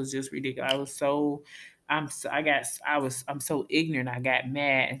 y'all. It was just ridiculous. I was so, I'm so ignorant. I got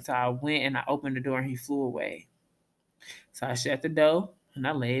mad, and so I went and I opened the door, and he flew away. So I shut the door and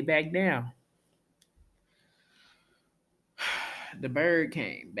I laid back down. The bird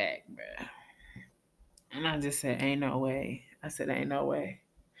came back, bruh. And I just said, "Ain't no way." I said, "Ain't no way."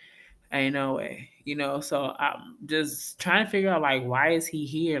 Ain't no way, So I'm just trying to figure out like why is he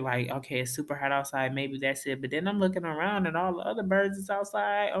here? Like, okay, it's super hot outside, maybe that's it. But then I'm looking around and all the other birds is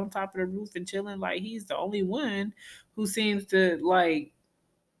outside on top of the roof and chilling. Like he's the only one who seems to like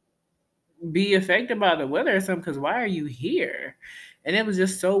be affected by the weather or something. Because why are you here? And it was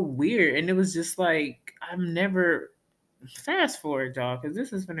just so weird. And it was just like I'm never fast forward, y'all, because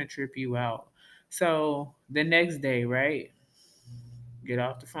this is gonna trip you out. So the next day, right? Get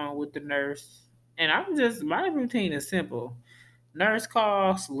off the phone with the nurse. And I'm just, my routine is simple. Nurse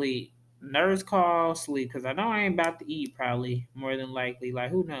call, sleep. Nurse call, sleep. Because I know I ain't about to eat probably, more than likely.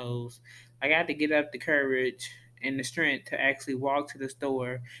 Like, who knows? I got to get up the courage and the strength to actually walk to the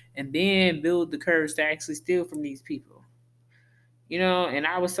store and then build the courage to actually steal from these people. And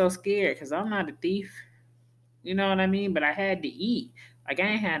I was so scared because I'm not a thief. You know what I mean? But I had to eat. Like I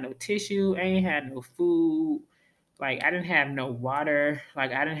ain't had no tissue, I ain't had no food. Like I didn't have no water.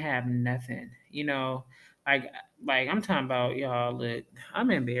 Like I didn't have nothing. Like like I'm talking about y'all. Look, I'm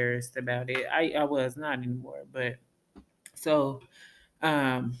embarrassed about it. I was not anymore. But so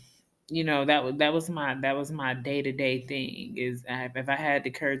um that was my day-to-day thing is if I had the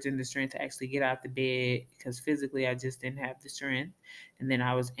courage and the strength to actually get out the bed because physically I just didn't have the strength, and then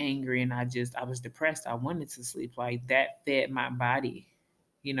I was angry and I was depressed. I wanted to sleep. Like that fed my body,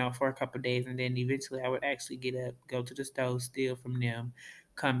 for a couple of days, and then eventually I would actually get up, go to the stove, steal from them,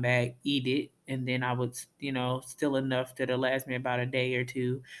 come back, eat it, and then I would, steal enough that'll last me about a day or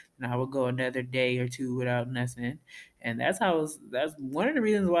two, and I would go another day or two without nothing. And that's one of the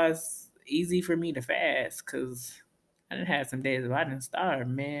reasons why it's easy for me to fast, because I didn't have some days where I didn't starve,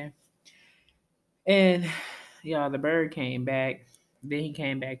 man. And y'all, the bird came back. Then he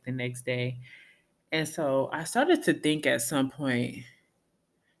came back the next day. And so I started to think at some point,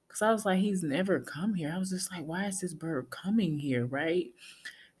 because I was like, he's never come here. I was just like, why is this bird coming here, right?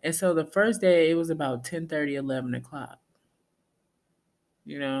 And so the first day, it was about 10:30, 11 o'clock,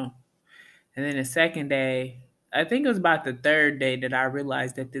 you know? And then the second day, I think it was about the third day that I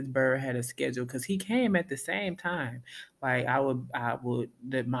realized that this bird had a schedule because he came at the same time. Like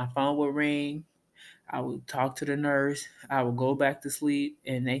that my phone would ring. I would talk to the nurse. I would go back to sleep,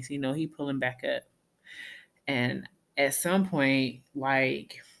 and next thing you know, he pulling back up. And at some point,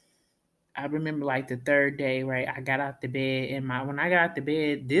 like I remember, like the third day, right? I got out the bed, and when I got out the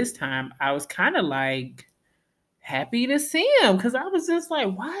bed this time, I was kind of like happy to see him because I was just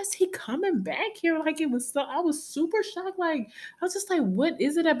like, why is he coming back here? Like I was super shocked. Like I was just like, what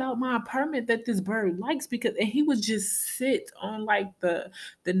is it about my apartment that this bird likes? Because and he would just sit on like the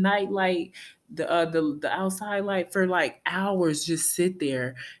night light, the outside light for like hours, just sit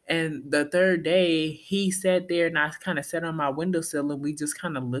there. And the third day, he sat there and I kind of sat on my windowsill and we just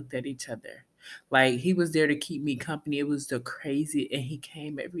kind of looked at each other. Like he was there to keep me company. It was the crazy, and he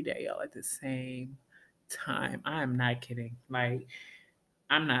came every day, all at the same time. I am not kidding. Like,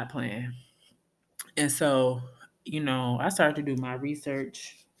 I'm not playing. And so, I started to do my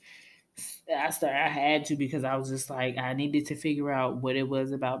research. I had to because I was just like I needed to figure out what it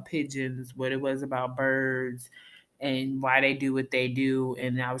was about pigeons, what it was about birds, and why they do what they do.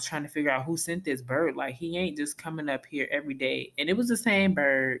 And I was trying to figure out who sent this bird. Like he ain't just coming up here every day. And it was the same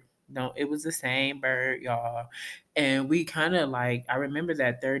bird. No, it was the same bird, y'all. And we kind of like I remember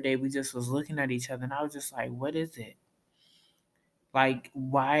that third day we just was looking at each other and I was just like, what is it? Like,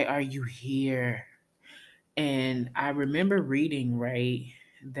 why are you here? And I remember reading, right,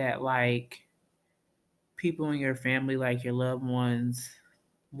 that like people in your family, like your loved ones,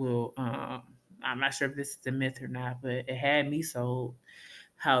 will I'm not sure if this is a myth or not, but it had me sold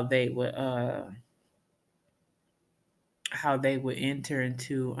how they would enter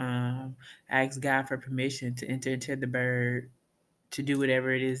into ask God for permission to enter into the bird to do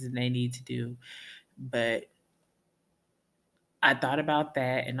whatever it is that they need to do. But I thought about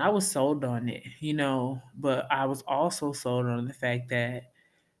that and I was sold on it, but I was also sold on the fact that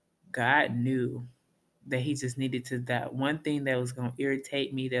God knew that he just needed to that one thing that was going to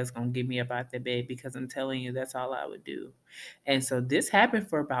irritate me, that's going to get me up out the bed, because I'm telling you, that's all I would do. And so this happened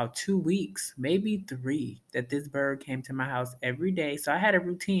for about 2 weeks, maybe three, that this bird came to my house every day. So I had a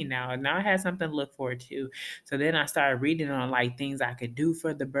routine now, and now I had something to look forward to. So then I started reading on like things I could do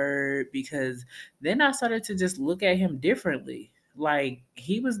for the bird, because then I started to just look at him differently. Like,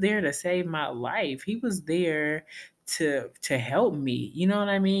 he was there to save my life. He was there to help me. You know what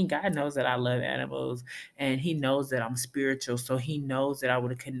I mean? God knows that I love animals, and he knows that I'm spiritual. So he knows that I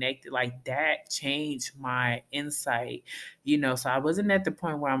would have connected. Like, that changed my insight, So I wasn't at the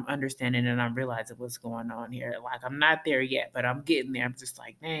point where I'm understanding and I'm realizing what's going on here. Like, I'm not there yet, but I'm getting there. I'm just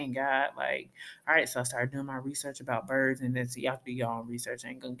like, dang, God, like, all right. So I started doing my research about birds, and then so y'all do your own research. I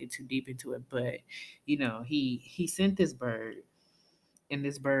ain't gonna get too deep into it, but he sent this bird, and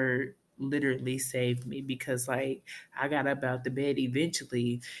this bird literally saved me, because like I got up out the bed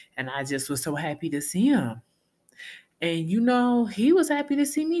eventually, and I just was so happy to see him. And he was happy to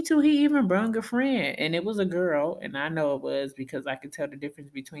see me too. He even brung a friend, and it was a girl, and I know it was because I could tell the difference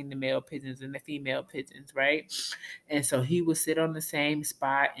between the male pigeons and the female pigeons, right? And so he would sit on the same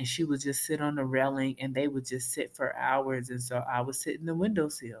spot, and she would just sit on the railing, and they would just sit for hours. And so I would sit in the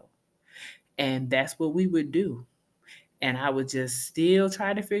windowsill, and that's what we would do. And I would just still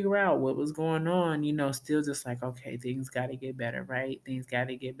try to figure out what was going on, still just like, okay, things got to get better, right? Things got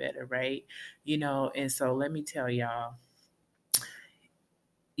to get better, right? And so let me tell y'all,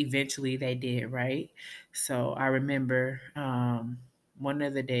 eventually they did, right? So I remember one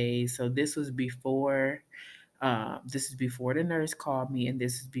of the days, so this is before the nurse called me, and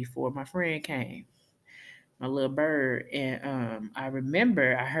this is before my friend came, my little bird. And I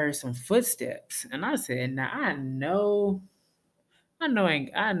remember I heard some footsteps, and I said, now I know.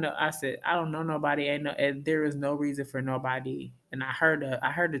 I said, I don't know nobody. Ain't no. And there is no reason for nobody. And I heard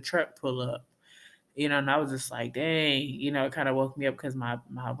the truck pull up. And I was just like, dang. It kind of woke me up because my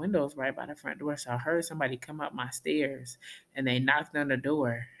window's right by the front door. So I heard somebody come up my stairs, and they knocked on the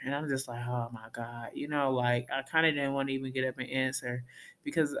door, and I'm just like, oh my god. Like, I kind of didn't want to even get up and answer,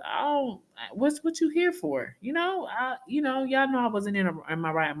 because I don't. What you here for? Y'all know I wasn't in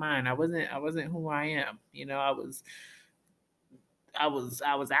my right mind. I wasn't who I am. I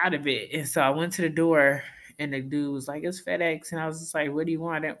was out of it. And so I went to the door, and the dude was like, it's FedEx. And I was just like, what do you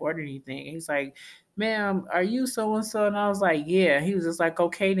want? I didn't order anything. And he's like, ma'am, are you so and so? And I was like, yeah. He was just like,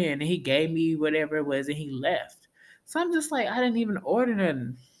 okay then. And he gave me whatever it was, and he left. So I'm just like, I didn't even order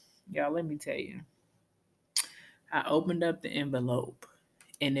nothing. Y'all, let me tell you. I opened up the envelope,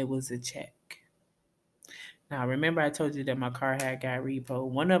 and it was a check. Now, remember I told you that my car had got repoed.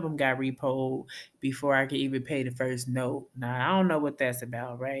 One of them got repoed before I could even pay the first note. Now, I don't know what that's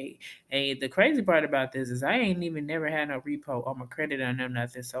about, right? And the crazy part about this is I ain't even never had no repo on my credit or no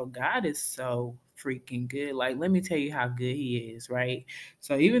nothing. So God is so freaking good. Like, let me tell you how good he is, right?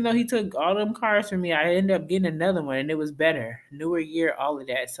 So even though he took all them cars from me, I ended up getting another one, and it was better. Newer year, all of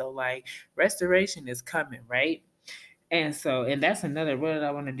that. So like, restoration is coming, right? And that's another, what did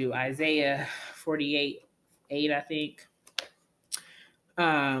I want to do? Isaiah 48:8, I think.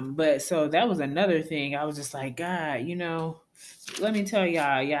 But so that was another thing. I was just like, God, let me tell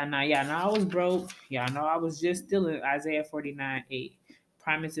y'all know I was broke. Y'all know I was just still in Isaiah 49:8.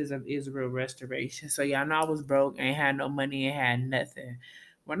 Promises of Israel restoration. So y'all know I was broke, ain't had no money, ain't had nothing.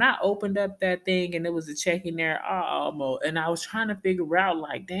 When I opened up that thing and it was a check in there, and I was trying to figure out,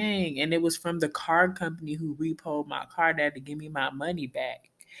 like, dang, and it was from the car company who repoed my car, that had to give me my money back.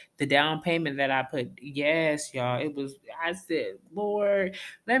 The down payment that I put, yes, y'all, it was, I said, Lord,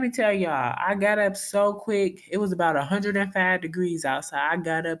 let me tell y'all, I got up so quick. It was about 105 degrees outside. I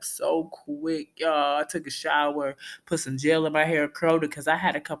got up so quick, y'all. I took a shower, put some gel in my hair, curled it, because I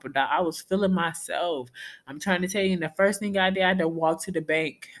had a couple of, I was feeling myself. I'm trying to tell you, and the first thing I did, I had to walk to the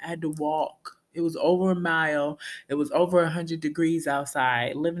bank. I had to walk. It was over a mile. It was over 100 degrees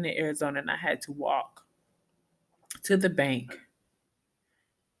outside, living in Arizona, and I had to walk to the bank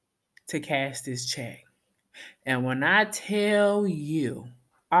to cash this check. And when I tell you,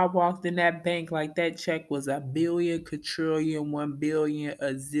 I walked in that bank like that check was a billion, quadrillion, 1 billion,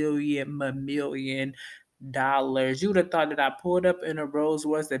 a zillion, a million dollars. You'd have thought that I pulled up in a Rolls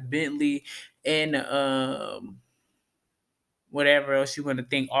Royce, a Bentley, and whatever else you want to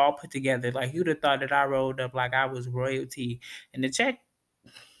think, all put together. Like you'd have thought that I rolled up like I was royalty. And the check,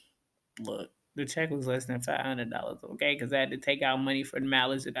 look, the check was less than $500, okay? Because I had to take out money for the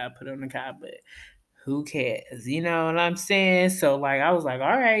mileage that I put on the car, but who cares? You know what I'm saying? So like I was like,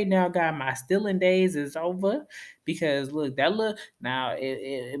 all right, now God, my stealing days is over. Because look, that look now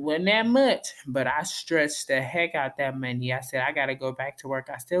it wasn't that much, but I stretched the heck out that money. I said I gotta go back to work.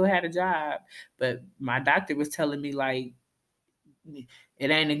 I still had a job, but my doctor was telling me like it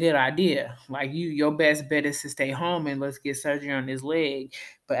ain't a good idea. Like your best bet is to stay home and let's get surgery on his leg.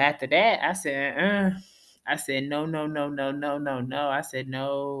 But after that, I said, I said, no, no, no, no, no, no, no. I said,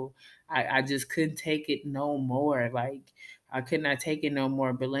 no, I just couldn't take it no more. Like, I could not take it no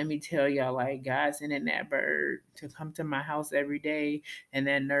more. But let me tell y'all, like, God sending that bird to come to my house every day and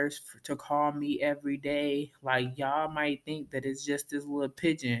that nurse to call me every day. Like, y'all might think that it's just this little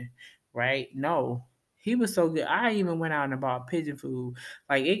pigeon, right? No, he was so good. I even went out and bought pigeon food.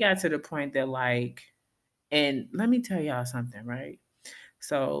 Like, it got to the point that, like, and let me tell y'all something, right?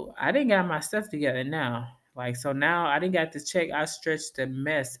 So I didn't got my stuff together now. Like, so now I didn't got this check. I stretched the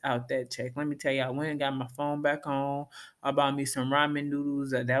mess out that check. Let me tell you, I went and got my phone back on. I bought me some ramen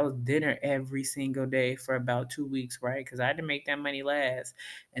noodles. That was dinner every single day for about 2 weeks, right? Because I had to make that money last.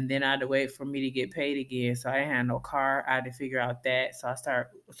 And then I had to wait for me to get paid again. So I didn't have no car. I had to figure out that. So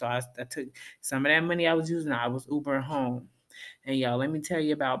I took some of that money I was using. I was Ubering home. And y'all, let me tell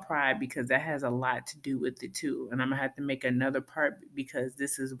you about pride because that has a lot to do with it too. And I'm gonna have to make another part because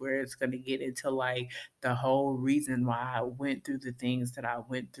this is where it's gonna get into like the whole reason why I went through the things that I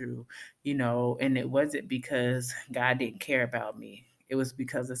went through, and it wasn't because God didn't care about me. It was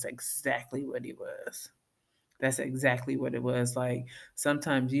because that's exactly what it was. That's exactly what it was. Like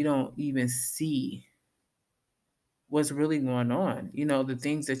sometimes you don't even see what's really going on. The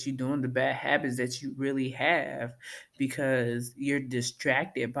things that you're doing, the bad habits that you really have because you're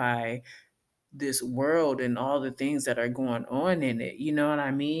distracted by this world and all the things that are going on in it. You know what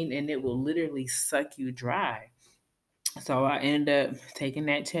I mean? And it will literally suck you dry. So I ended up taking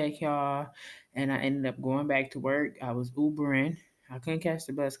that check, y'all, and I ended up going back to work. I was Ubering. I couldn't catch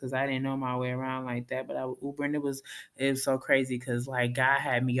the bus because I didn't know my way around like that. But I was Ubering. It was so crazy because like God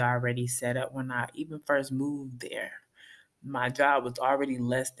had me already set up when I even first moved there. My job was already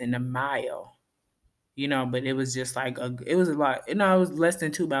less than a mile, but it was just like it was a lot. It was less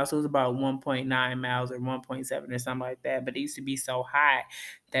than 2 miles. So it was about 1.9 miles or 1.7 or something like that. But it used to be so hot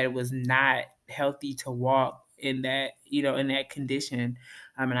that it was not healthy to walk in that condition.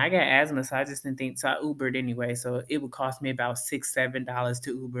 And I got asthma, so I just didn't think so. I Ubered anyway, so it would cost me about $6-7 to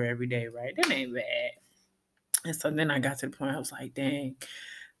Uber every day, right? That ain't bad. And so then I got to the point I was like, dang,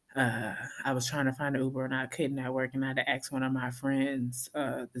 uh, I was trying to find an Uber and I couldn't at work, and I had to ask one of my friends.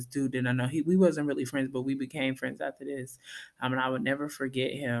 This dude that I know, we wasn't really friends, but we became friends after this. And I would never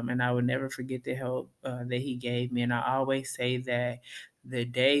forget him, and I would never forget the help that he gave me. And I always say that the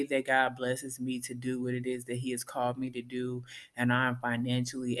day that God blesses me to do what it is that He has called me to do, and I'm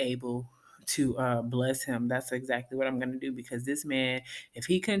financially able to bless him, that's exactly what I'm going to do because this man, if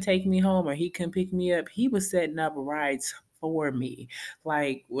he couldn't take me home or he couldn't pick me up, he was setting up rides for me.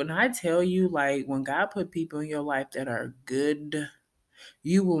 Like when I tell you, like when God put people in your life that are good,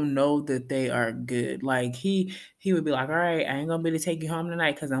 you will know that they are good. Like he would be like, all right, I ain't gonna be able to take you home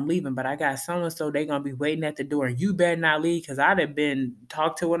tonight because I'm leaving, but I got so and so they gonna be waiting at the door. You better not leave because I'd have been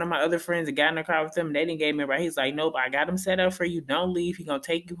talked to one of my other friends and got in the car with them and they didn't get me right. He's like, nope, I got him set up for you. Don't leave. He gonna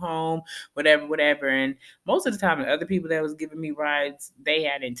take you home, whatever, whatever. And most of the time, the other people that was giving me rides, they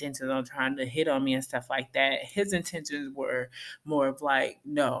had intentions on trying to hit on me and stuff like that. His intentions were more of like,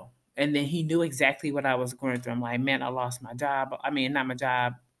 no. And then he knew exactly what I was going through. I'm like, man, I lost my job. I mean, not my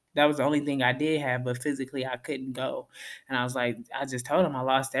job. That was the only thing I did have, but physically I couldn't go. And I was like, I just told him I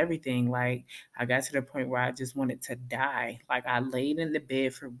lost everything. Like, I got to the point where I just wanted to die. Like, I laid in the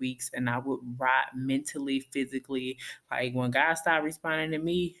bed for weeks and I would rot mentally, physically. Like, when God stopped responding to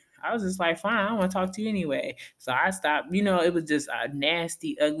me, I was just like, fine, I don't want to talk to you anyway. So I stopped. It was just a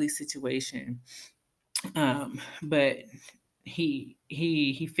nasty, ugly situation. But he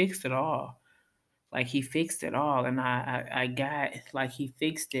fixed it all. Like he fixed it all, and I got like he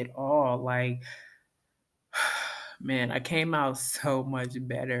fixed it all. Like man, I came out so much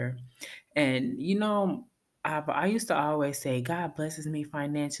better. And I used to always say, God blesses me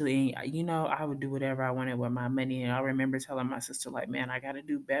financially. And, I would do whatever I wanted with my money. And I remember telling my sister, like, man, I got to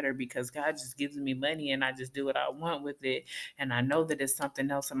do better because God just gives me money and I just do what I want with it. And I know that it's something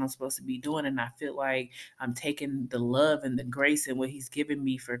else that I'm supposed to be doing. And I feel like I'm taking the love and the grace and what He's given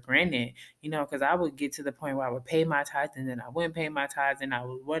me for granted, because I would get to the point where I would pay my tithes and then I wouldn't pay my tithes. And I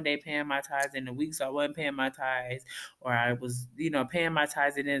was one day paying my tithes in the weeks I wasn't paying my tithes, or I was, paying my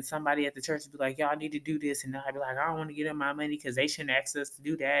tithes, and then somebody at the church would be like, y'all need to do this. And I'd be like, I don't want to get in my money because they shouldn't ask us to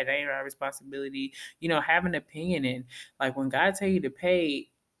do that. It ain't our responsibility. Have an opinion. And like when God tell you to pay,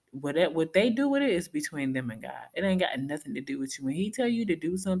 what they do with it is between them and God. It ain't got nothing to do with you. When He tell you to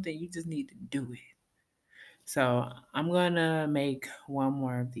do something, you just need to do it. So I'm gonna make one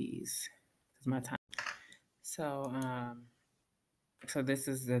more of these because my time. So so this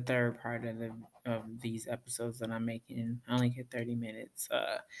is the third part of these episodes that I'm making. I only get 30 minutes.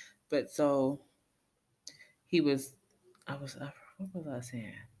 But so he was, what was I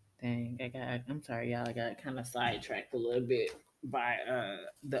saying? Dang, I'm sorry, y'all. I got kind of sidetracked a little bit by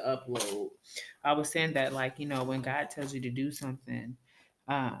the upload. I was saying that, like, when God tells you to do something,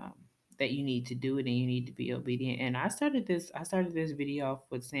 um, that you need to do it and you need to be obedient. And I started this video off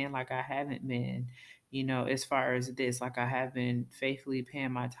with saying, like, I haven't been, as far as this, like, I have been faithfully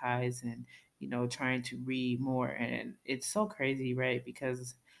paying my tithes and, trying to read more. And it's so crazy, right?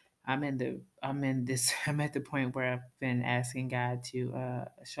 Because I'm at the point where I've been asking God to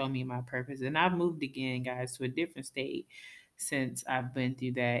show me my purpose. And I've moved again, guys, to a different state since I've been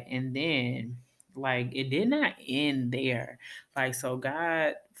through that. And then, like, it did not end there. Like, so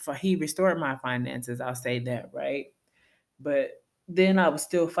God, for He restored my finances, I'll say that, right? But then I was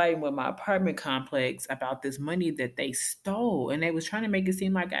still fighting with my apartment complex about this money that they stole. And they was trying to make it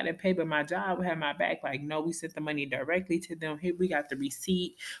seem like I didn't pay, but my job had my back. Like, no, we sent the money directly to them. Here, we got the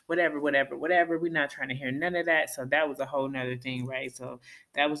receipt, whatever, whatever, whatever. We're not trying to hear none of that. So that was a whole nother thing, right? So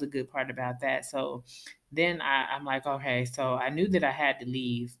that was a good part about that. So then I'm like, okay, so I knew that I had to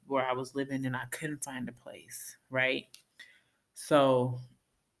leave where I was living and I couldn't find a place, right? So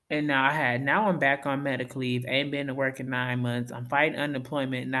and now I'm back on medical leave. I ain't been to work in 9 months. I'm fighting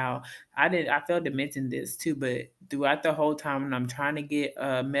unemployment. Now, I failed to mention this too, but throughout the whole time when I'm trying to get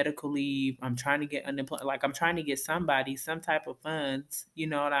medical leave, I'm trying to get unemployment, like I'm trying to get somebody some type of funds, you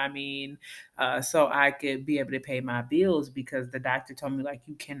know what I mean? So I could be able to pay my bills because the doctor told me, like,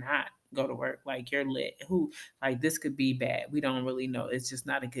 you cannot go to work. Like, you're lit. Who, like, this could be bad. We don't really know. It's just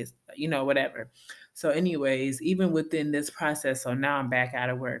not a good, whatever. So, anyways, even within this process, so now I'm back out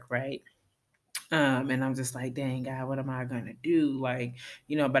of work, right? And I'm just like, dang, God, what am I gonna do? Like,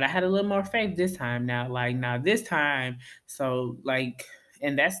 but I had a little more faith this time now. Like, now this time, so like,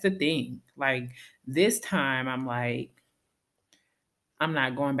 and that's the thing. Like, this time I'm like, I'm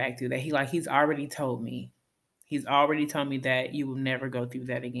not going back through that. He's already told me. He's already told me that you will never go through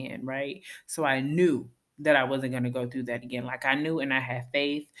that again, right? So I knew that I wasn't going to go through that again. Like, I knew, and I had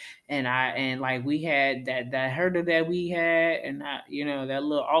faith, and like we had that hurdle that we had, and that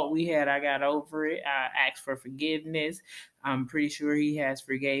little alt we had. I got over it. I asked for forgiveness. I'm pretty sure He has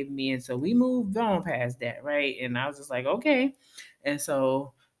forgave me, and so we moved on past that, right? And I was just like, okay, and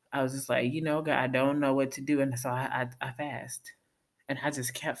so I was just like, God, I don't know what to do, and so I fast. And I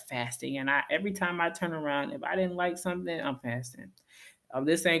just kept fasting. And every time I turn around, if I didn't like something, I'm fasting. Oh,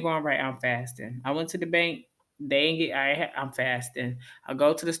 this ain't going right. I'm fasting. I went to the bank. They ain't get. I'm fasting. I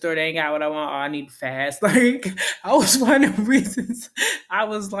go to the store. They ain't got what I want. Oh, I need to fast. Like, I was one of the reasons. I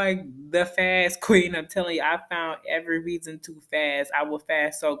was like the fast queen. I'm telling you, I found every reason to fast. I will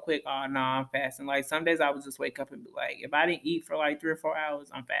fast so quick. Oh no, I'm fasting. Like, some days I would just wake up and be like, if I didn't eat for like 3 or 4 hours,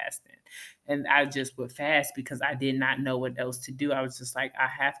 I'm fasting. And I just would fast because I did not know what else to do. I was just like, I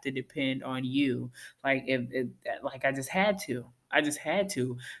have to depend on you. Like, like, I just had to. I just had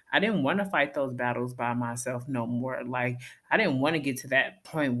to. I didn't want to fight those battles by myself no more. Like, I didn't want to get to that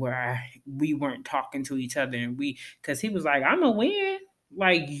point where we weren't talking to each other, and because He was like, I'm gonna win.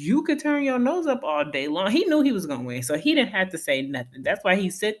 Like, you could turn your nose up all day long. He knew He was gonna win, so He didn't have to say nothing. That's why He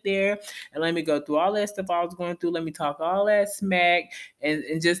sit there and let me go through all that stuff I was going through. Let me talk all that smack, and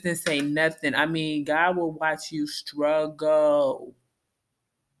just didn't say nothing. I mean, God will watch you struggle.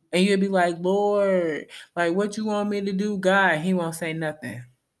 And you'll be like, Lord, like, what you want me to do, God? He won't say nothing.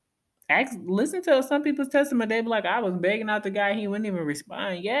 Listen to some people's testimony. They be like, I was begging out the guy. He wouldn't even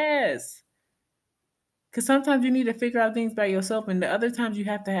respond. Yes. Because sometimes you need to figure out things by yourself. And the other times you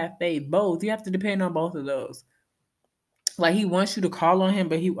have to have faith. Both. You have to depend on both of those. Like, He wants you to call on Him,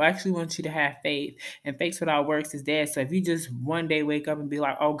 but He actually wants you to have faith. And faith without works is dead. So if you just one day wake up and be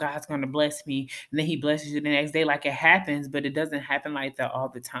like, oh, God's going to bless me, and then He blesses you the next day, like, it happens, but it doesn't happen like that all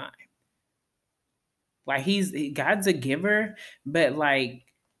the time. Like God's a giver, but like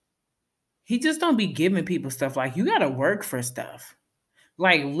he just don't be giving people stuff. Like you gotta work for stuff.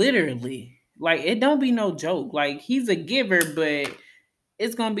 Like literally. Like it don't be no joke. Like he's a giver, but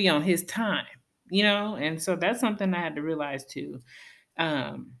it's gonna be on his time, you know? And so that's something I had to realize too.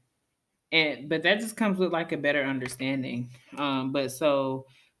 Um and but that just comes with like a better understanding. But so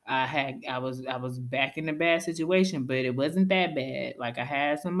I was back in a bad situation, but it wasn't that bad. Like I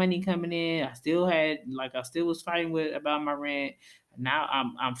had some money coming in. I still was fighting with about my rent. Now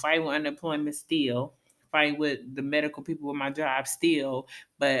I'm fighting with unemployment still, fighting with the medical people with my job still,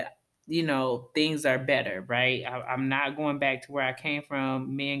 but things are better, right? I'm not going back to where I came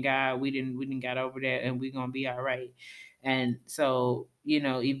from. Me and God, we didn't got over that, and we're gonna be all right. And so,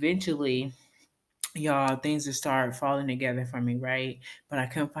 eventually, y'all, things just started falling together for me, right? But I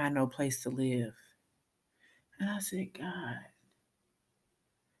couldn't find no place to live. And I said, God.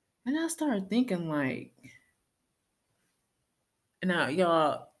 And I started thinking, like, now,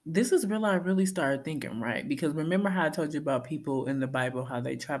 y'all, this is where I really started thinking, right? Because remember how I told you about people in the Bible, how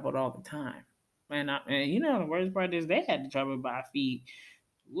they traveled all the time. And the worst part is they had to travel by feet.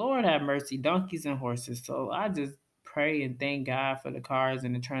 Lord have mercy, donkeys and horses. So I just pray and thank God for the cars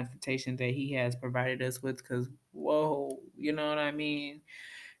and the transportation that He has provided us with. Because whoa, you know what I mean.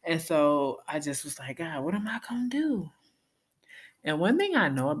 And so I just was like, God, what am I gonna do? And one thing I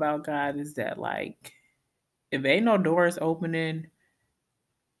know about God is that like, if ain't no doors opening,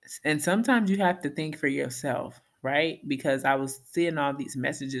 and sometimes you have to think for yourself, right? Because I was seeing all these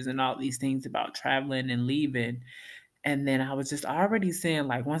messages and all these things about traveling and leaving. And then I was just already saying,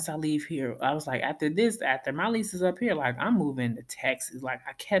 like, once I leave here, I was like, after my lease is up here, like, I'm moving to Texas. Like,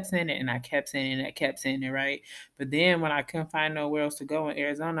 I kept saying it and I kept saying it and I kept saying it, right? But then when I couldn't find nowhere else to go in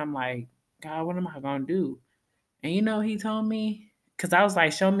Arizona, I'm like, God, what am I going to do? And he told me, because I was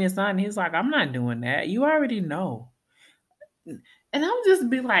like, show me a sign. He's like, I'm not doing that. You already know. And I'll just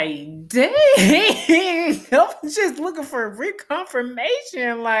be like, dang, I'm just looking for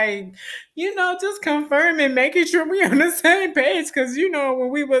reconfirmation. Like, just confirming, making sure we on the same page. Cause when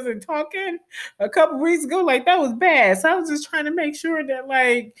we wasn't talking a couple weeks ago, like that was bad. So I was just trying to make sure that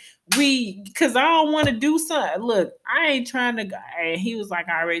like cause I don't want to do something. Look, I ain't trying to and he was like,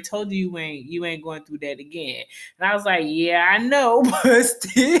 I already told you ain't going through that again. And I was like, yeah, I know, but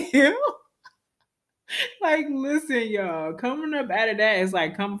still. Like, listen, y'all, coming up out of that is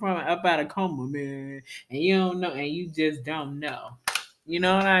like coming from up out of coma, man. And you don't know, and you just don't know. You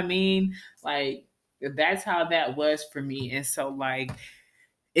know what I mean? Like, that's how that was for me. And so, like,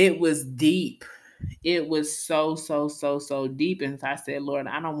 it was deep. It was so, so, so, so deep. And so I said, Lord,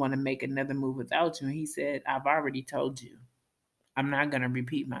 I don't want to make another move without you. And he said, I've already told you. I'm not going to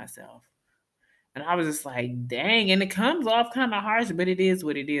repeat myself. And I was just like, dang. And it comes off kind of harsh, but it is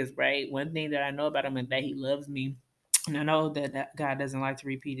what it is, right? One thing that I know about him is that he loves me. And I know that God doesn't like to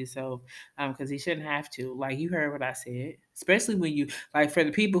repeat himself because he shouldn't have to. Like, you heard what I said. Especially when you, like, for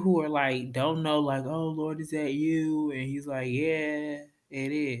the people who are like, don't know, like, oh, Lord, is that you? And he's like, yeah,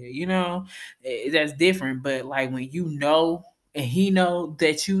 it is. That's different. But, like, when you know and he know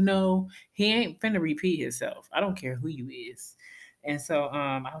that he ain't finna repeat himself. I don't care who you is. And so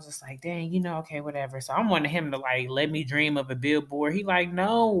I was just like, dang, okay, whatever. So I wanted him to like let me dream of a billboard. He like,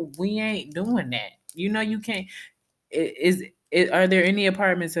 no, we ain't doing that. You can't. Are there any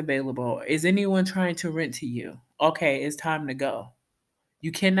apartments available? Is anyone trying to rent to you? Okay, it's time to go.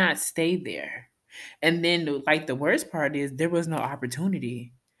 You cannot stay there. And then like the worst part is there was no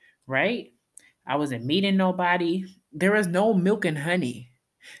opportunity, right? I wasn't meeting nobody. There was no milk and honey.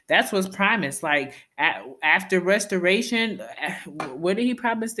 That's what's promised. Like after restoration, what did he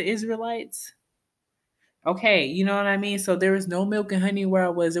promise the Israelites? Okay, you know what I mean? So there was no milk and honey where I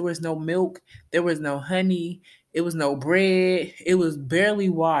was. There was no milk. There was no honey. It was no bread. It was barely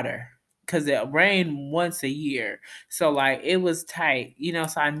water because it rained once a year. So like it was tight,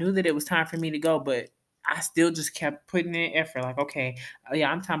 So I knew that it was time for me to go, but I still just kept putting in effort. Like, okay,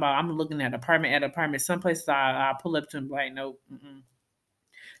 yeah, I'm talking about. I'm looking at apartment. Some places I pull up to and be like, nope,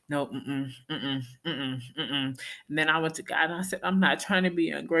 no, And then I went to God and I said, I'm not trying to be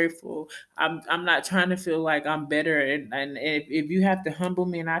ungrateful. I'm not trying to feel like I'm better. And if you have to humble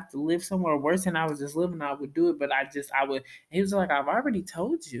me and I have to live somewhere worse than I was just living, I would do it. But I would. He was like, I've already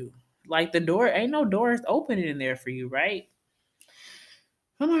told you. Like the door, ain't no doors opening in there for you, right?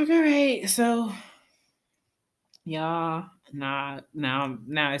 I'm like, all right. So y'all, now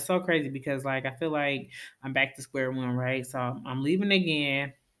it's so crazy because like I feel like I'm back to square one, right? So I'm leaving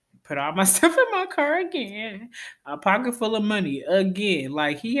again, put all my stuff in my car again, a pocket full of money again.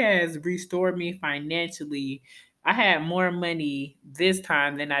 Like he has restored me financially I had more money this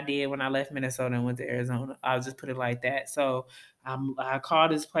time than I did when I left Minnesota and went to Arizona. I'll just put it like that. So I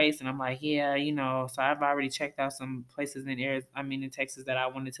called this place and I'm like, yeah, so I've already checked out some places in in Texas that I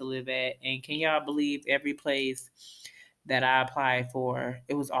wanted to live at. And can y'all believe every place that I applied for,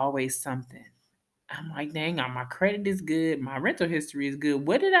 it was always something. I'm like, dang, my credit is good. My rental history is good.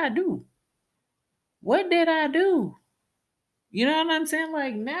 What did I do? What did I do? You know what I'm saying?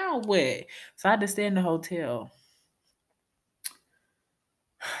 Like, now what? So I had to stay in the hotel.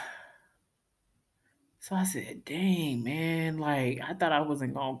 So I said, dang, man, like I thought I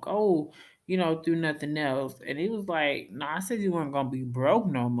wasn't gonna go, through nothing else. And he was like, no, I said you weren't gonna be broke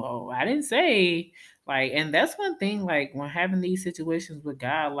no more. I didn't say like, and that's one thing, like when having these situations with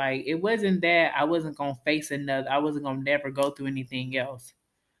God, like it wasn't that I wasn't gonna face another, I wasn't gonna never go through anything else.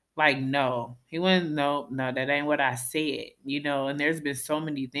 Like, no, he wouldn't. No, no, that ain't what I said. And there's been so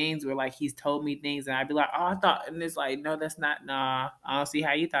many things where like he's told me things, and I'd be like, oh, I thought, and it's like, no, that's not. Nah, I don't see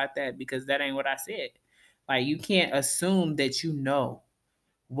how you thought that because that ain't what I said. Like, you can't assume that you know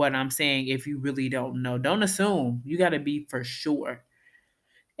what I'm saying if you really don't know. Don't assume. You got to be for sure.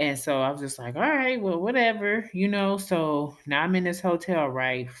 And so I was just like, all right, well, whatever. So now I'm in this hotel,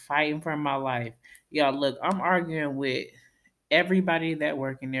 right, fighting for my life. Y'all, look, I'm arguing with everybody that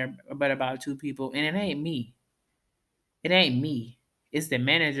work in there, but about two people, and it ain't me. It ain't me. It's the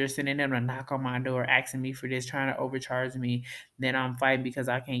manager sitting there to knock on my door, asking me for this, trying to overcharge me. Then I'm fighting because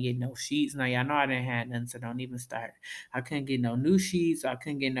I can't get no sheets. Now y'all know I didn't have none, so don't even start. I couldn't get no new sheets. I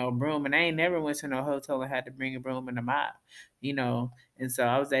couldn't get no broom, and I ain't never went to no hotel and had to bring a broom and a mop. And so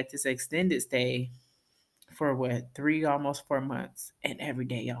I was at this extended stay for what 3 almost 4 months, and every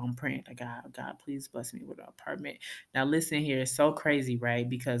day, y'all, I'm praying to God, please bless me with an apartment. Now listen here, it's so crazy, right?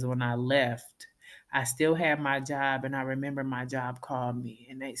 Because when I left, I still had my job, and I remember my job called me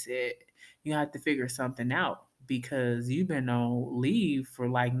and they said, you have to figure something out because you've been on leave for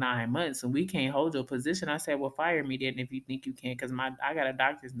like 9 months and we can't hold your position. I said, well, fire me then if you think you can, because I got a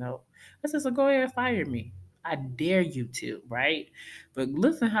doctor's note. I said, so go ahead and fire me. I dare you to, right? But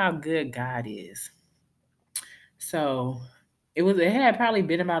listen how good God is. So it had probably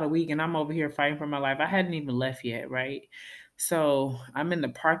been about a week and I'm over here fighting for my life. I hadn't even left yet, right? So I'm in the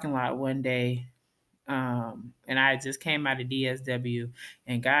parking lot one day, and I just came out of DSW,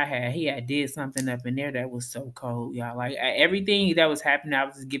 and God had did something up in there that was so cold, y'all. Like everything that was happening, I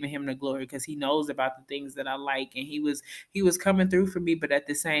was just giving him the glory because he knows about the things that I like, and he was coming through for me. But at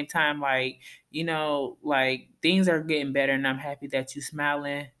the same time, like like things are getting better, and I'm happy that you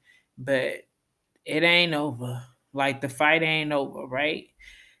smiling, but it ain't over. Like the fight ain't over, right?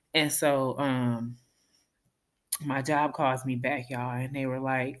 And so my job calls me back, y'all, and they were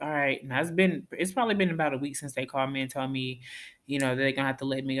like, all right, now it's probably been about a week since they called me and told me, they're gonna have to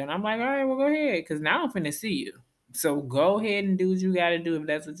let me go. And I'm like, all right, well go ahead, because now I'm finna see you. So go ahead and do what you gotta do if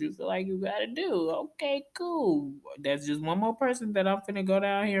that's what you feel like you gotta do. Okay, cool. That's just one more person that I'm finna go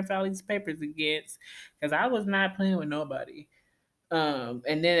down here and file these papers against. Cause I was not playing with nobody.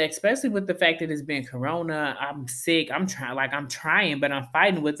 And then especially with the fact that it's been corona, I'm sick. I'm trying, but I'm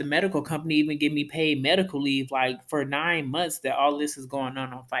fighting with the medical company even give me paid medical leave like for 9 months that all this is going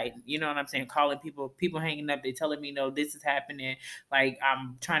on. I'm fighting. You know what I'm saying? Calling people hanging up, they telling me no, this is happening. Like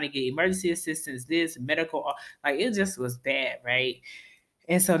I'm trying to get emergency assistance, this medical like it just was bad, right?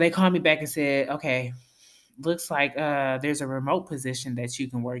 And so they called me back and said, okay, looks like there's a remote position that you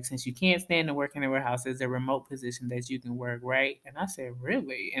can work since you can't stand to work in the warehouse. There's a remote position that you can work, right? And I said,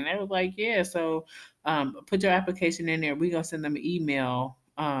 really? And they were like, yeah. So put your application in there. We're gonna send them an email.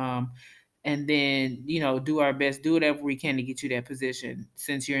 And then do our best, do whatever we can to get you that position.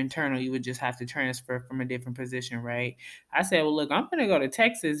 Since you're internal, you would just have to transfer from a different position, right? I said, well, look, I'm gonna go to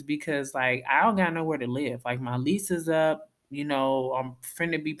Texas because like I don't got nowhere to live. Like my lease is up. I'm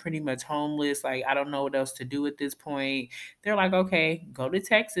finna be pretty much homeless. Like, I don't know what else to do at this point. They're like, okay, go to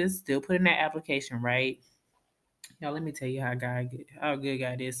Texas, still put in that application, right? Y'all, let me tell you how good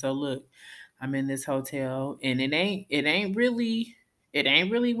God is. So look, I'm in this hotel, and it ain't really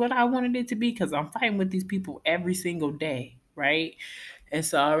what I wanted it to be because I'm fighting with these people every single day, right? And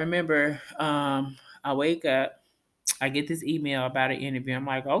so I remember, I wake up, I get this email about an interview. I'm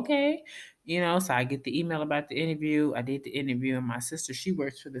like, okay, so I get the email about the interview. I did the interview, and my sister, she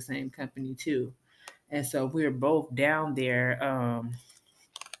works for the same company too. And so we're both down there.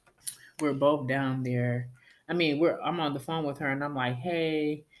 We're both down there. I mean, I'm on the phone with her, and I'm like,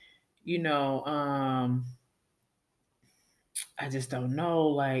 hey, you know, um, I just don't know.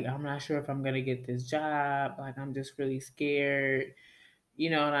 Like, I'm not sure if I'm gonna get this job. Like, I'm just really scared. You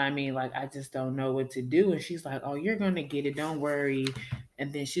know what I mean? Like, I just don't know what to do. And she's like, oh, you're gonna get it. Don't worry.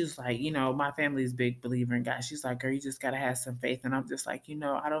 And then she was like, my family's a big believer in God. She's like, girl, you just gotta have some faith. And I'm just like,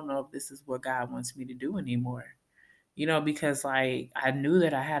 I don't know if this is what God wants me to do anymore. Because like I knew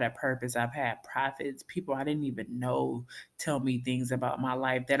that I had a purpose. I've had prophets, people I didn't even know tell me things about my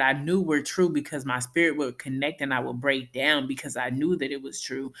life that I knew were true because my spirit would connect and I would break down because I knew that it was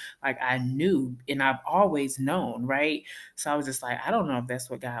true. Like I knew and I've always known, right? So I was just like, I don't know if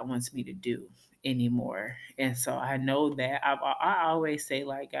that's what God wants me to do anymore. And so I know that I always say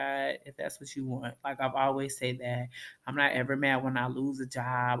like, God, if that's what you want, like I've always say that I'm not ever mad when I lose a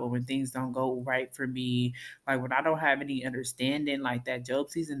job or when things don't go right for me, like when I don't have any understanding, like that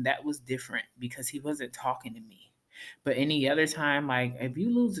Job season, that was different because he wasn't talking to me. But any other time, like if you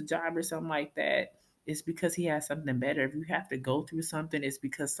lose a job or something like that, it's because he has something better. If you have to go through something, it's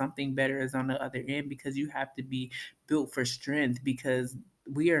because something better is on the other end, because you have to be built for strength, because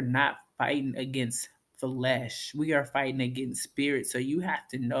we are not fighting against flesh. We are fighting against spirit. So you have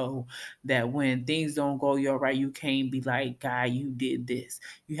to know that when things don't go your right, you can't be like, God, you did this.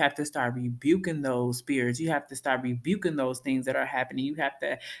 You have to start rebuking those spirits. You have to start rebuking those things that are happening. You have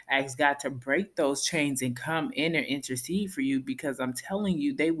to ask God to break those chains and come in and intercede for you, because I'm telling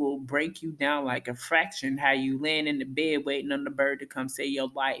you, they will break you down like a fraction, how you laying in the bed waiting on the bird to come save your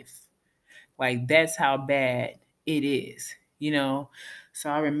life. Like that's how bad it is, So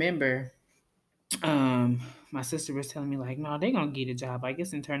I remember um my sister was telling me like, no, they gonna get a job, I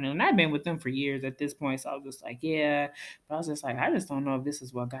guess, internal. And I've been with them for years at this point, so I was just like, yeah. But I was just like, I just don't know if this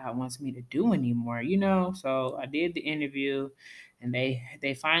is what God wants me to do anymore. So I did the interview, and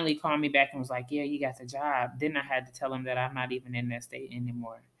they finally called me back and was like, yeah, you got the job. Then I had to tell them that I'm not even in that state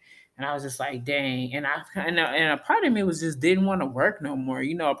anymore. And I was just like, dang. And a part of me was just didn't want to work no more.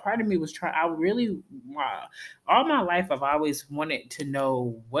 A part of me was trying. I really, all my life, I've always wanted to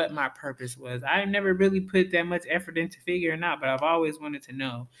know what my purpose was. I never really put that much effort into figuring out, but I've always wanted to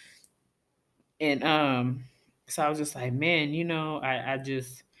know. And so I was just like, man, I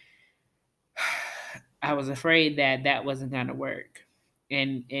just, I was afraid that that wasn't gonna work.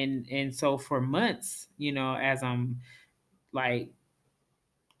 And so for months, as I'm like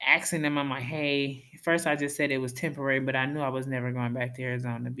asking them, I'm like, hey, first I just said it was temporary, but I knew I was never going back to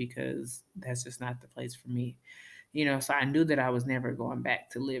Arizona because that's just not the place for me. So I knew that I was never going back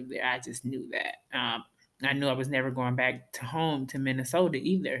to live there. I just knew that. I knew I was never going back to home to Minnesota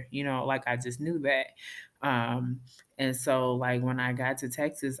either. Like I just knew that. Um, and so, like, when I got to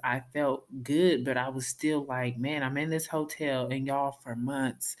Texas, I felt good, but I was still like, man, I'm in this hotel and y'all for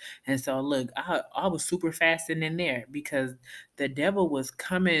months. And so, look, I was super fasting in there because the devil was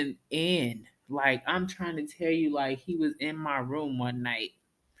coming in. Like, I'm trying to tell you, like, he was in my room one night.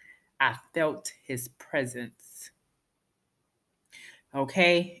 I felt his presence.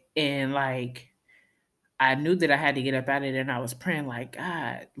 Okay. And like, I knew that I had to get up out of there, and I was praying like,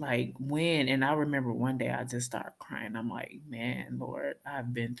 God, like when? And I remember one day I just started crying. I'm like, man, Lord,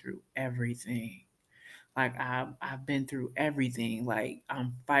 I've been through everything. Like I've been through everything. Like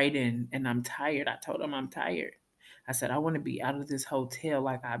I'm fighting and I'm tired. I told him I'm tired. I said I want to be out of this hotel.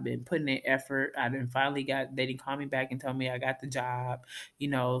 Like I've been putting in effort. I then finally got, they didn't call me back and tell me I got the job.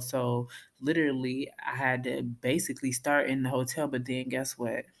 So literally I had to basically start in the hotel, but then guess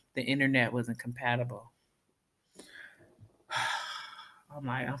what? The internet wasn't compatible. I'm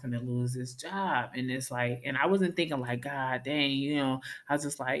like, I'm gonna lose this job. And it's like, and I wasn't thinking like, God dang, I was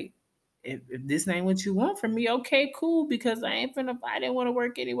just like, if this ain't what you want from me, okay, cool, because I didn't want to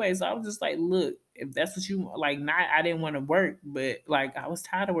work anyway. So I was just like, look, if that's what you want, like, not, I didn't want to work, but like, I was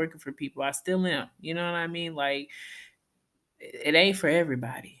tired of working for people. I still am. You know what I mean? Like, it ain't for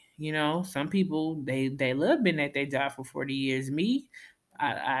everybody. Some people they love being at their job for 40 years. Me,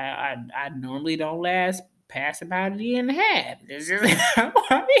 I normally don't last past about a year and a half. This is how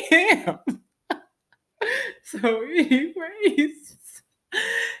I am. So, anyways,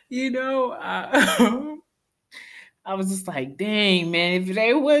 I was just like, dang, man, if it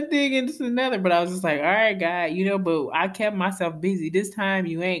ain't one thing, it's another. But I was just like, all right, God, but I kept myself busy. This time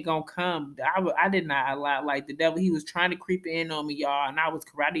you ain't going to come. I did not allow, like the devil, he was trying to creep in on me, y'all. And I was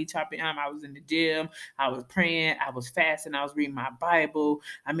karate chopping him. I was in the gym. I was praying. I was fasting. I was reading my Bible.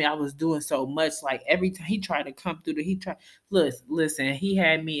 I mean, I was doing so much. Like every time he tried to come through, listen, he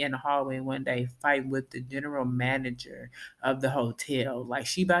had me in the hallway one day fighting with the general manager of the hotel. Like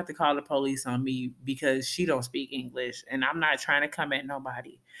she about to call the police on me because she don't speak English, and I'm not trying to come at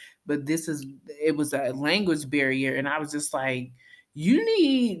nobody, but it was a language barrier, and I was just like, you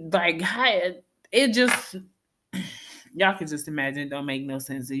need like it just y'all can just imagine, it don't make no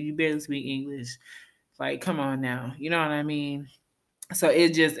sense if you barely speak English. Like, come on now, you know what I mean? So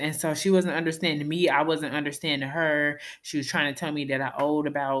it just, and so she wasn't understanding me, I wasn't understanding her. She was trying to tell me that I owed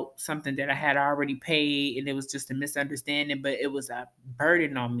about something that I had already paid, and it was just a misunderstanding, but it was a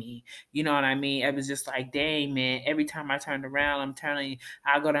burden on me. You know what I mean? It was just like, dang man, every time I turned around, I'm telling you,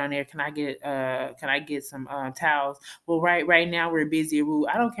 I'll go down there, can I get some towels? Well, right now we're busy. Well,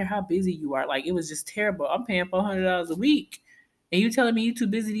 I don't care how busy you are. Like, it was just terrible. I'm paying $400 a week, and you telling me you too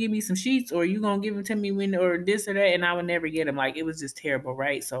busy to give me some sheets, or you gonna give them to me when, or this or that, and I would never get them. Like, it was just terrible,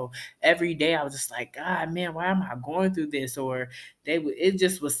 right? So every day I was just like, God, man, why am I going through this? Or it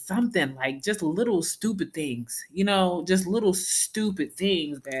just was something like just little stupid things, just little stupid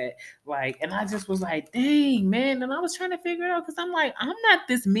things that, like, and I just was like, dang, man. And I was trying to figure it out because I'm like, I'm not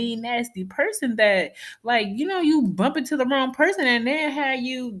this mean, nasty person that, like, you bump into the wrong person and then how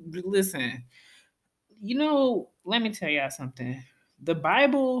you listen. Let me tell y'all something. The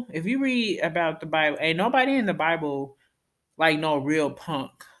Bible, if you read about the Bible, ain't nobody in the Bible like no real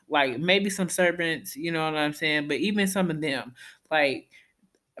punk. Like, maybe some serpents, you know what I'm saying? But even some of them, like,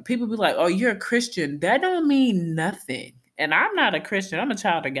 people be like, "Oh, you're a Christian." That don't mean nothing. And I'm not a Christian. I'm a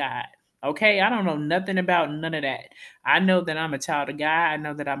child of God. Okay, I don't know nothing about none of that. I know that I'm a child of God. I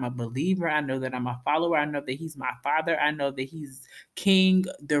know that I'm a believer. I know that I'm a follower. I know that He's my Father. I know that He's King,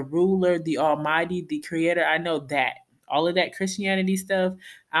 the ruler, the Almighty, the Creator. I know that all of that Christianity stuff.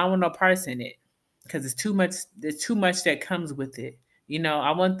 I don't want no parts in it because it's too much. There's too much that comes with it.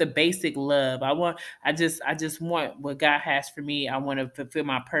 I want the basic love. I just want what God has for me. I want to fulfill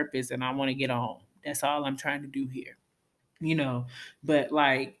my purpose and I want to get on. That's all I'm trying to do here. You know, but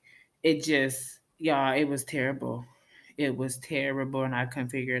like, it just, y'all, it was terrible. It was terrible and I couldn't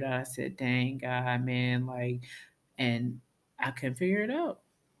figure it out. I said, "Dang God, man, like," and I couldn't figure it out.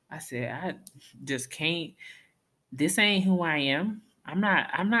 I said, "I just can't, this ain't who I am. I'm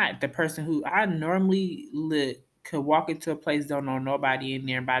not the person who I normally could walk into a place, don't know nobody in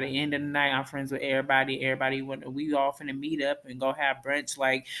there. By the end of the night, I'm friends with everybody. Everybody we all finna meet up and go have brunch.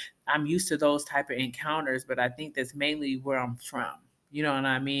 Like, I'm used to those type of encounters, but I think that's mainly where I'm from. You know what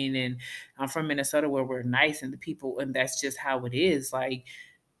I mean? And I'm from Minnesota where we're nice and the people, and that's just how it is. Like,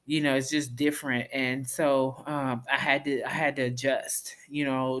 it's just different. And so I had to adjust,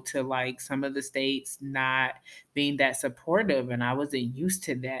 to like some of the states not being that supportive, and I wasn't used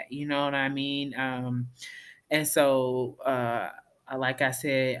to that, you know what I mean? And so, like I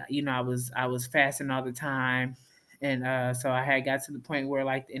said, I was fasting all the time, and so I had got to the point where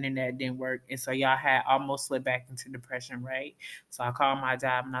like the internet didn't work, and so y'all had almost slipped back into depression, right? So I called my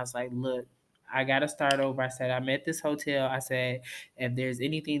job and I was like, "Look, I got to start over." I said, "I'm at this hotel." I said, "If there's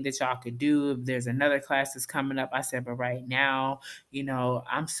anything that y'all could do, if there's another class that's coming up," I said, "but right now,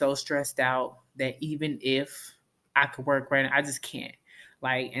 I'm so stressed out that even if I could work right now, I just can't."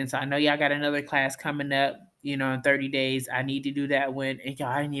 Like, and so I know y'all got another class coming up, in 30 days. I need to do that one. And y'all,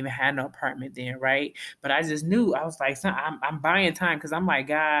 I didn't even have no apartment then, right? But I just knew, I was like, son, I'm buying time because I'm like,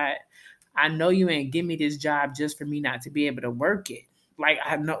 God, I know you ain't give me this job just for me not to be able to work it. Like,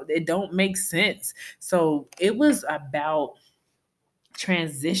 I know it don't make sense. So it was about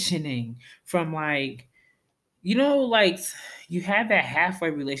transitioning from like, like, you have that halfway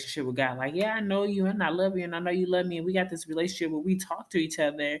relationship with God. Like, yeah, I know you and I love you and I know you love me and we got this relationship where we talk to each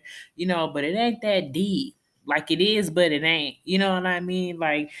other, but it ain't that deep. Like, it is, but it ain't. You know what I mean?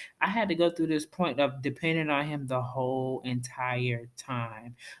 Like, I had to go through this point of depending on Him the whole entire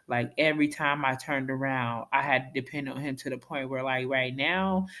time. Like, every time I turned around, I had to depend on Him to the point where, like, right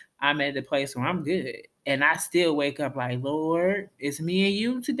now, I'm at the place where I'm good. And I still wake up like, Lord, it's me and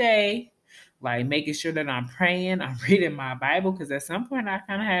you today, like making sure that I'm praying, I'm reading my Bible, because at some point I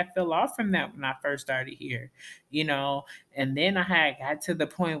kind of had fell off from that when I first started here, you know. And then I had got to the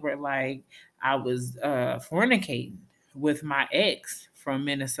point where like I was fornicating with my ex from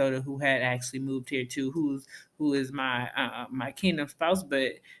Minnesota who had actually moved here too, who is my kingdom spouse,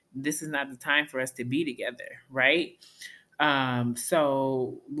 but this is not the time for us to be together, right?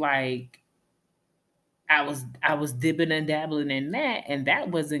 So like I was dipping and dabbling in that, and that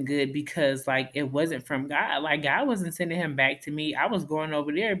wasn't good because like it wasn't from God. Like, God wasn't sending him back to me. I was going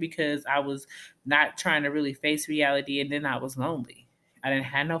over there because I was not trying to really face reality, and then I was lonely. I didn't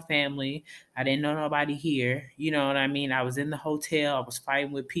have no family. I didn't know nobody here. You know what I mean? I was in the hotel. I was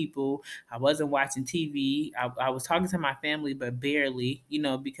fighting with people. I wasn't watching TV. I was talking to my family, but barely,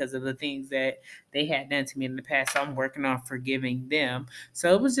 because of the things that they had done to me in the past. So I'm working on forgiving them.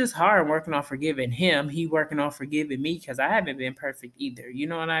 So it was just hard working on forgiving him. He working on forgiving me because I haven't been perfect either. You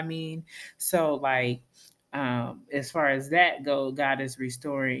know what I mean? So like, as far as that go, God is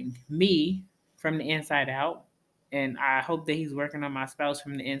restoring me from the inside out. And I hope that he's working on my spouse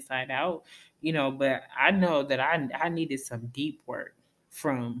from the inside out, but I know that I needed some deep work.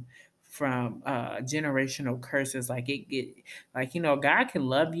 from generational curses. Like it get like God can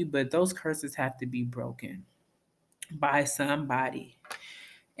love you, but those curses have to be broken by somebody.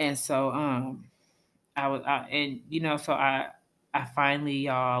 And so I finally,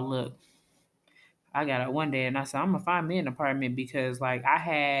 y'all, look, I got up one day and I said, I'm gonna find me an apartment because like I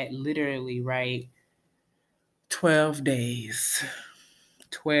had literally, right, 12 days.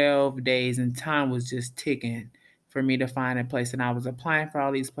 12 days, and time was just ticking for me to find a place. And I was applying for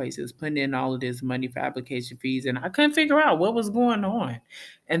all these places, putting in all of this money for application fees, and I couldn't figure out what was going on.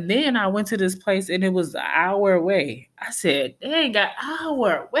 And then I went to this place and it was an hour away. I said, dang, got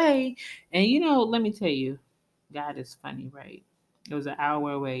hour away. And let me tell you, God is funny, right? It was an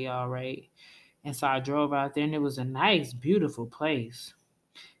hour away, y'all, right? And so I drove out there and it was a nice, beautiful place.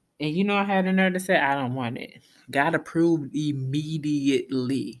 And I had the nerve to say, I don't want it. Got approved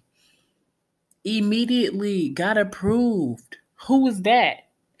immediately. Immediately got approved. Who was that?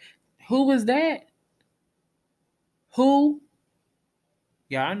 Who was that? Who?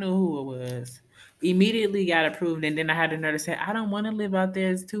 Y'all knew who it was. Immediately got approved. And then I had the nerve to say, I don't want to live out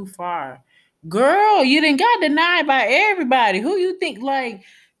there. It's too far. Girl, you didn't got denied by everybody. Who you think, like,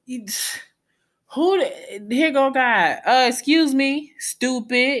 who? Here go God. Excuse me,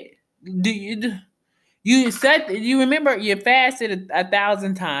 stupid. Do you? You remember you fasted a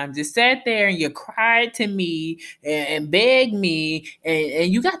thousand times. You sat there and you cried to me and begged me,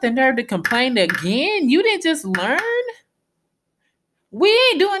 and you got the nerve to complain again. You didn't just learn. We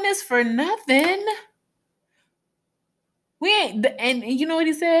ain't doing this for nothing. We ain't, and you know what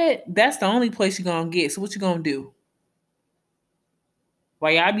he said? That's the only place you're gonna get. So what you gonna do?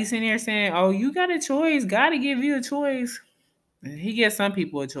 While y'all be sitting there saying, "Oh, you got a choice. God to give you a choice." He gives some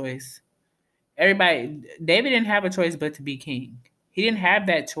people a choice. Everybody, David didn't have a choice but to be king. He didn't have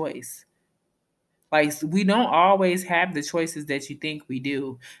that choice. Like, we don't always have the choices that you think we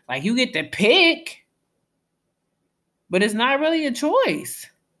do. Like, you get to pick, but it's not really a choice.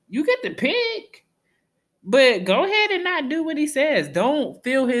 You get to pick, but go ahead and not do what he says. Don't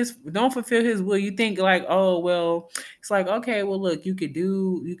fulfill his will. You think like, oh well, it's like, okay, well look, you could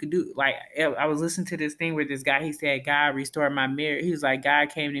do like I was listening to this thing where this guy, he said, God restored my marriage. He was like, God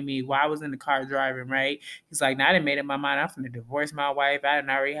came to me while I was in the car driving, right? He's like, now I done made up my mind. I'm gonna divorce my wife. I done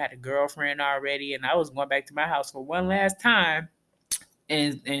already had a girlfriend already, and I was going back to my house for one last time.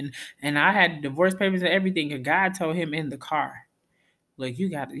 And I had divorce papers and everything. And God told him in the car, look, you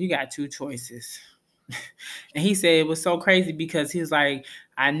got two choices. And he said it was so crazy because he was like,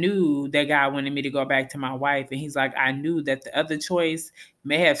 I knew that God wanted me to go back to my wife. And he's like, I knew that the other choice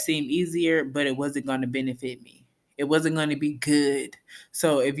may have seemed easier, but it wasn't going to benefit me. It wasn't going to be good.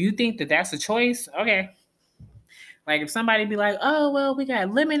 So if you think that that's a choice, okay. Like if somebody be like, oh, well, we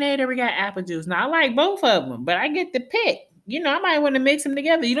got lemonade or we got apple juice. Now I like both of them, but I get to pick. I might want to mix them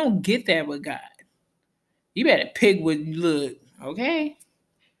together. You don't get that with God. You better pick what you look, okay?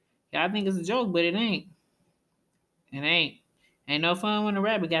 Y'all think it's a joke, but it ain't. It ain't. Ain't no fun when the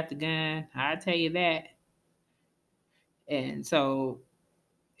rabbit got the gun. I tell you that. And so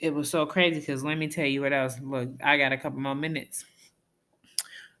it was so crazy because let me tell you what else. Look, I got a couple more minutes.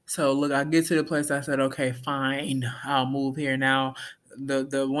 So look, I get to the place. I said, okay, fine, I'll move here now.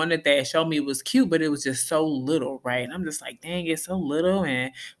 The one that they showed me was cute, but it was just so little, right? And I'm just like, dang, it's so little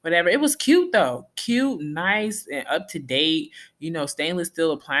and whatever. It was cute though, cute, nice, and up to date. Stainless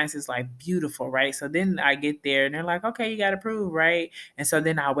steel appliances, like beautiful, right? So then I get there and they're like, okay, you got approved, right? And so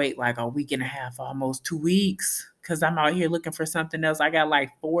then I wait like a week and a half, almost 2 weeks, because I'm out here looking for something else. I got like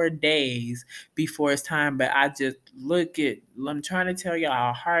 4 days before it's time, but I just I'm trying to tell y'all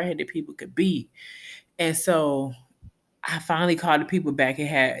how hard-headed people could be. And so I finally called the people back. It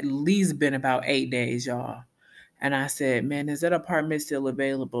had at least been about 8 days, y'all. And I said, man, is that apartment still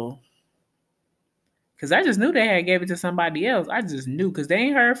available? Because I just knew they had gave it to somebody else. I just knew because they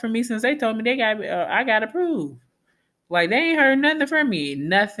ain't heard from me since they told me I got approved. Like they ain't heard nothing from me.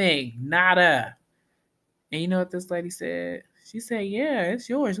 Nothing. Nada. And you know what this lady said? She said, yeah, it's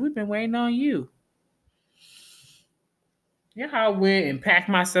yours. We've been waiting on you. Yeah, I went and packed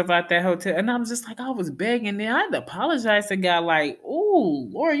myself out that hotel, and I was just like, I was begging. Then I had to apologize to God, like, "Oh,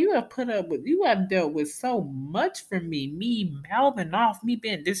 Lord, you have dealt with so much for me mouthing off, me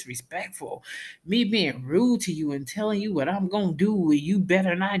being disrespectful, me being rude to you, and telling you what I'm gonna do, and you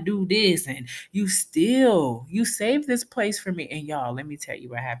better not do this, and you saved this place for me." And y'all, let me tell you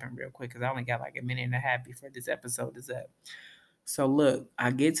what happened real quick, because I only got like a minute and a half before this episode is up. So look,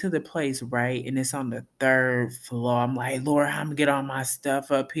 I get to the place, right, and it's on the third floor. I'm like, Lord, I'm gonna get all my stuff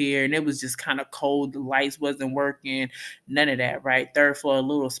up here. And it was just kind of cold. The lights wasn't working. None of that, right? Third floor, a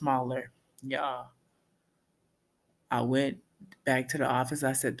little smaller. Y'all. I went Back to the office.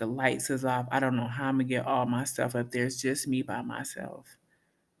 I said the lights is off. I don't know how I'm gonna get all my stuff up there. It's just me by myself.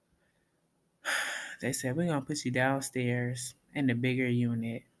 They said we're gonna put you downstairs in the bigger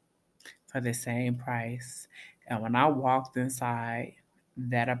unit for the same price. And when I walked inside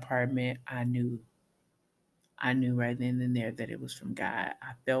that apartment, I knew right then and there that it was from God.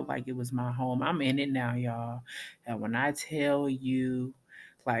 I felt like it was my home. I'm in it now, y'all. And when I tell you,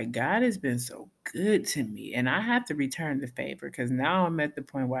 like, God has been so good to me, and I have to return the favor because now I'm at the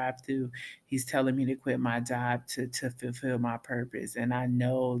point where I have to, He's telling me to quit my job to fulfill my purpose. And I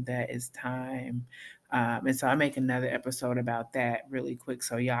know that it's time. And so I make another episode about that really quick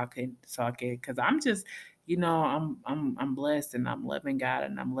so y'all can talk it because I'm just I'm blessed and I'm loving God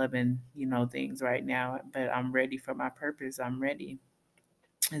and I'm loving, things right now, but I'm ready for my purpose. I'm ready.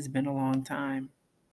 It's been a long time.